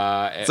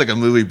 It's like a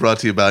movie brought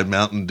to you by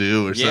Mountain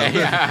Dew or something.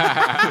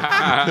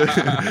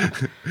 Yeah.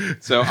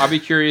 So I'll be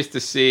curious to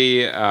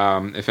see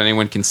if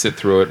anyone can sit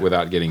through it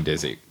without getting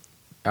dizzy.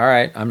 All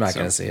right, I'm not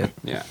going to see it.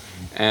 Yeah.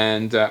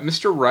 And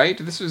Mr. Right,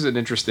 this was an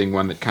interesting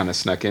one that kind of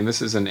snuck in.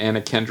 This is an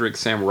Anna Kendrick,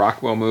 Sam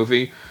Rockwell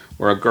movie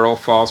where a girl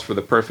falls for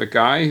the perfect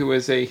guy who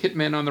is a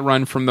hitman on the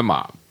run from the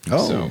mob.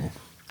 Oh. So,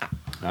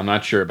 I'm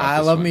not sure about I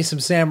this love one. me some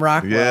Sam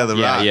Rockwell. Yeah, the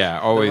Rock. Yeah,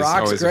 always. The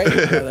Rock's always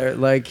great, brother.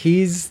 Like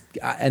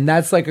and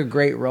that's like a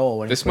great role.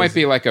 When this might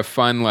be like a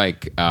fun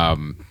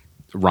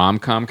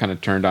rom-com kind of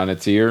turned on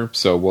its ear.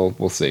 So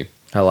we'll see.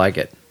 I like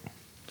it.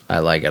 I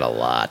like it a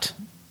lot.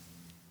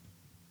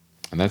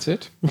 And that's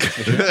it.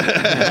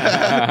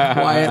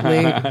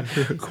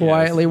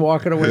 quietly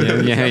walking away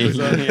from this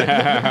episode.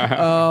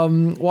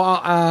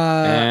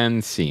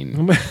 And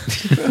scene.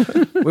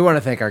 We want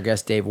to thank our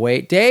guest, Dave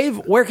Waite. Dave,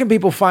 where can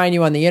people find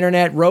you on the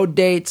internet? Road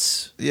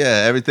dates?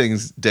 Yeah,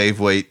 everything's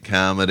Dave Waite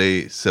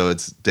Comedy. So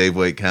it's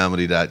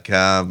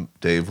DaveWaiteComedy.com,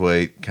 Dave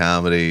Waite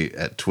Comedy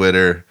at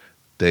Twitter,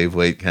 Dave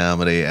Waite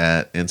Comedy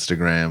at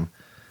Instagram.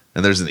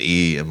 And there's an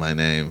E in my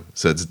name.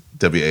 So it's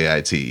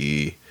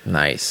WAITE.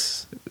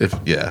 Nice.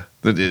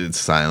 It's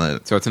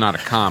silent. So it's not a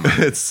comma.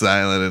 It's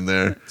silent in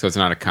there. So it's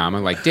not a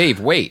comma. Like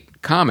Dave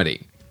Waite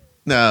Comedy.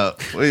 No,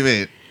 what do you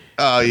mean?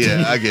 Oh,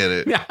 yeah, I get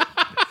it.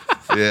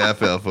 Yeah, I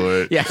fell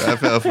for it. Yeah. I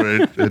fell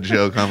for a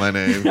joke on my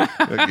name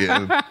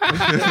again.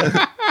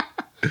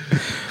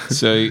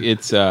 So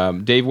it's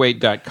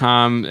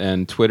DaveWaite.com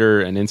and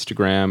Twitter and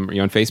Instagram. Are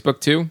you on Facebook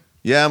too?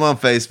 Yeah, I'm on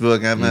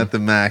Facebook. I'm at the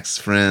Max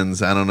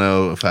Friends. I don't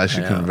know if I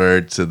should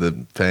convert to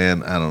the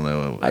fan. I don't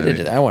know. I did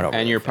it. I went over.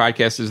 And your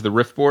podcast is the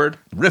Riffboard?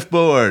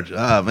 Riffboard.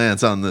 Oh, man,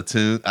 it's on the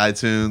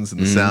iTunes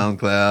and the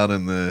SoundCloud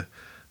and the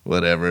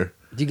whatever.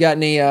 Do you got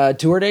any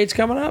tour dates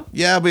coming up?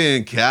 Yeah, I'll be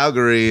in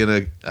Calgary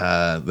the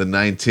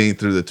 19th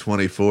through the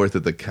 24th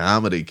at the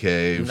Comedy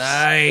Caves.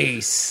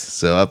 Nice.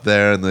 So up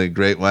there in the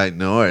Great White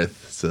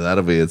North. So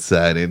that'll be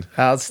exciting.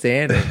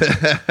 Outstanding.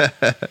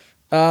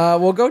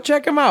 Well, go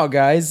check him out,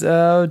 guys.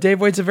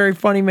 Dave Waite's a very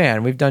funny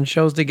man. We've done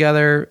shows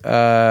together.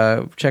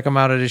 Check him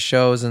out at his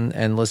shows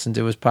and listen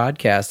to his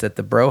podcast at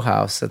the Bro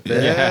House. If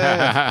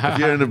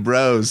you're into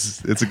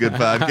bros, it's a good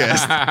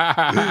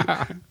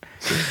podcast.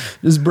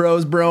 Just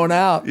bros broing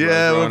out.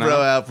 Yeah, we'll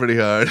bro out pretty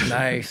hard.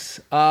 Nice.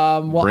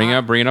 Bring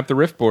up the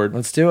Riffboard.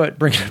 Let's do it.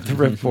 Bring up the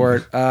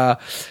Riffboard.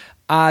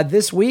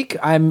 This week,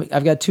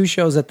 I've got 2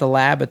 shows at the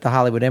Lab at the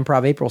Hollywood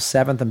Improv. April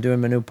 7th, I'm doing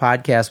my new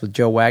podcast with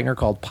Joe Wagner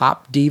called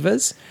Pop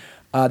Divas.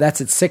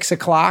 That's at 6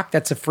 o'clock.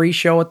 That's a free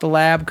show at the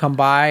lab. Come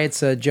by.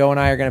 It's Joe and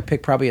I are going to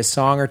pick probably a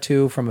song or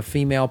two from a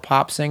female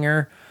pop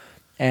singer.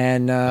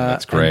 And,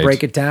 That's great. and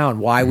break it down,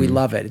 why we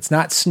love it. It's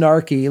not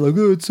snarky, like,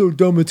 oh, it's so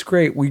dumb, it's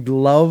great. We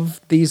love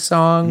these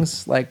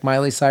songs, like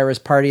Miley Cyrus'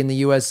 Party in the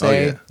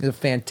USA. It's a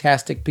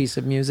fantastic piece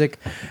of music,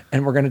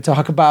 and we're going to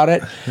talk about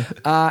it.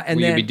 And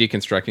Will then, you be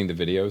deconstructing the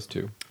videos,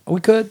 too? We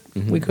could.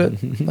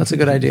 That's a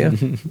good idea.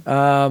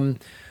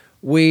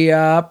 We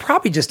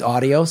probably just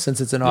audio,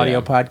 since it's an audio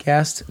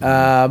podcast.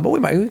 But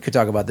we could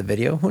talk about the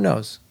video. Who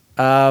knows?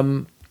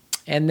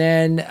 And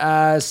then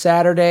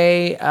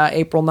Saturday,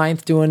 April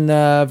 9th, doing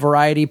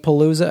Variety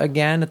Palooza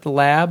again at the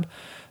lab.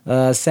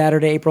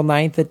 Saturday, April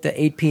 9th at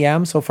 8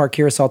 p.m. So far,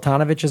 Kira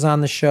Sultanovich is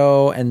on the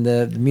show, and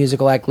the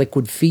musical act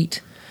Liquid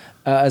Feet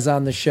is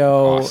on the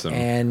show. Awesome.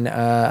 And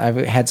I've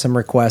had some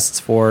requests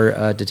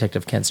for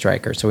Detective Kent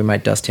Stryker, so we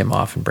might dust him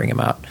off and bring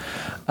him out.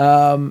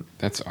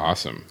 That's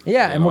awesome.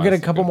 Yeah, and we'll get a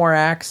That's couple good. more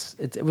acts.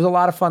 It was a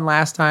lot of fun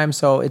last time,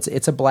 so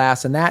it's a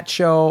blast. And that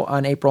show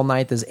on April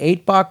 9th is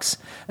 $8,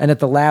 and at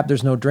the lab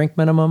there's no drink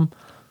minimum,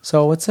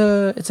 so it's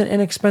an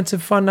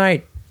inexpensive, fun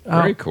night.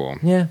 Very cool.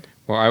 Yeah.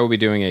 Well, I will be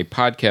doing a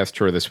podcast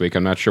tour this week.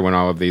 I'm not sure when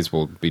all of these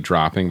will be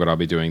dropping, but I'll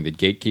be doing The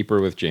Gatekeeper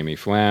with Jamie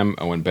Flam,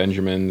 Owen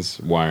Benjamin's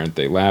Why Aren't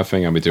They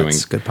Laughing? I'll be doing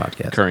That's a good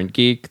podcast. Current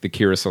Geek, The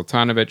Kira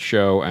Sultanovich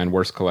Show, and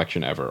Worst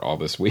Collection Ever all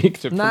this week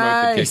to promote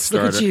the Nice.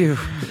 Kickstarter. Look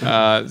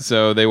at you.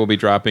 So they will be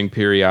dropping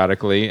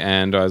periodically.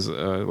 And as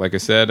like I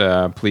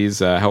said, please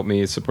help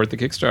me support the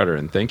Kickstarter.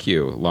 And thank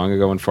you. Long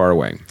ago and far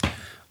away.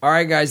 All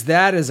right, guys,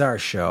 that is our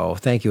show.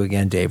 Thank you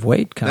again, Dave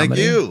Waite. Comedy, Thank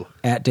you.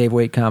 At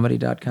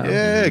DaveWaiteComedy.com.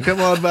 Yeah, come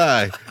on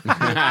by.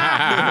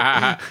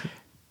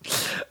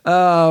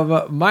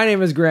 My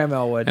name is Graham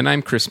Elwood. And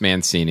I'm Chris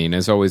Mancini. And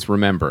as always,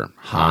 remember,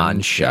 Han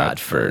shot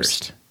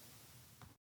first.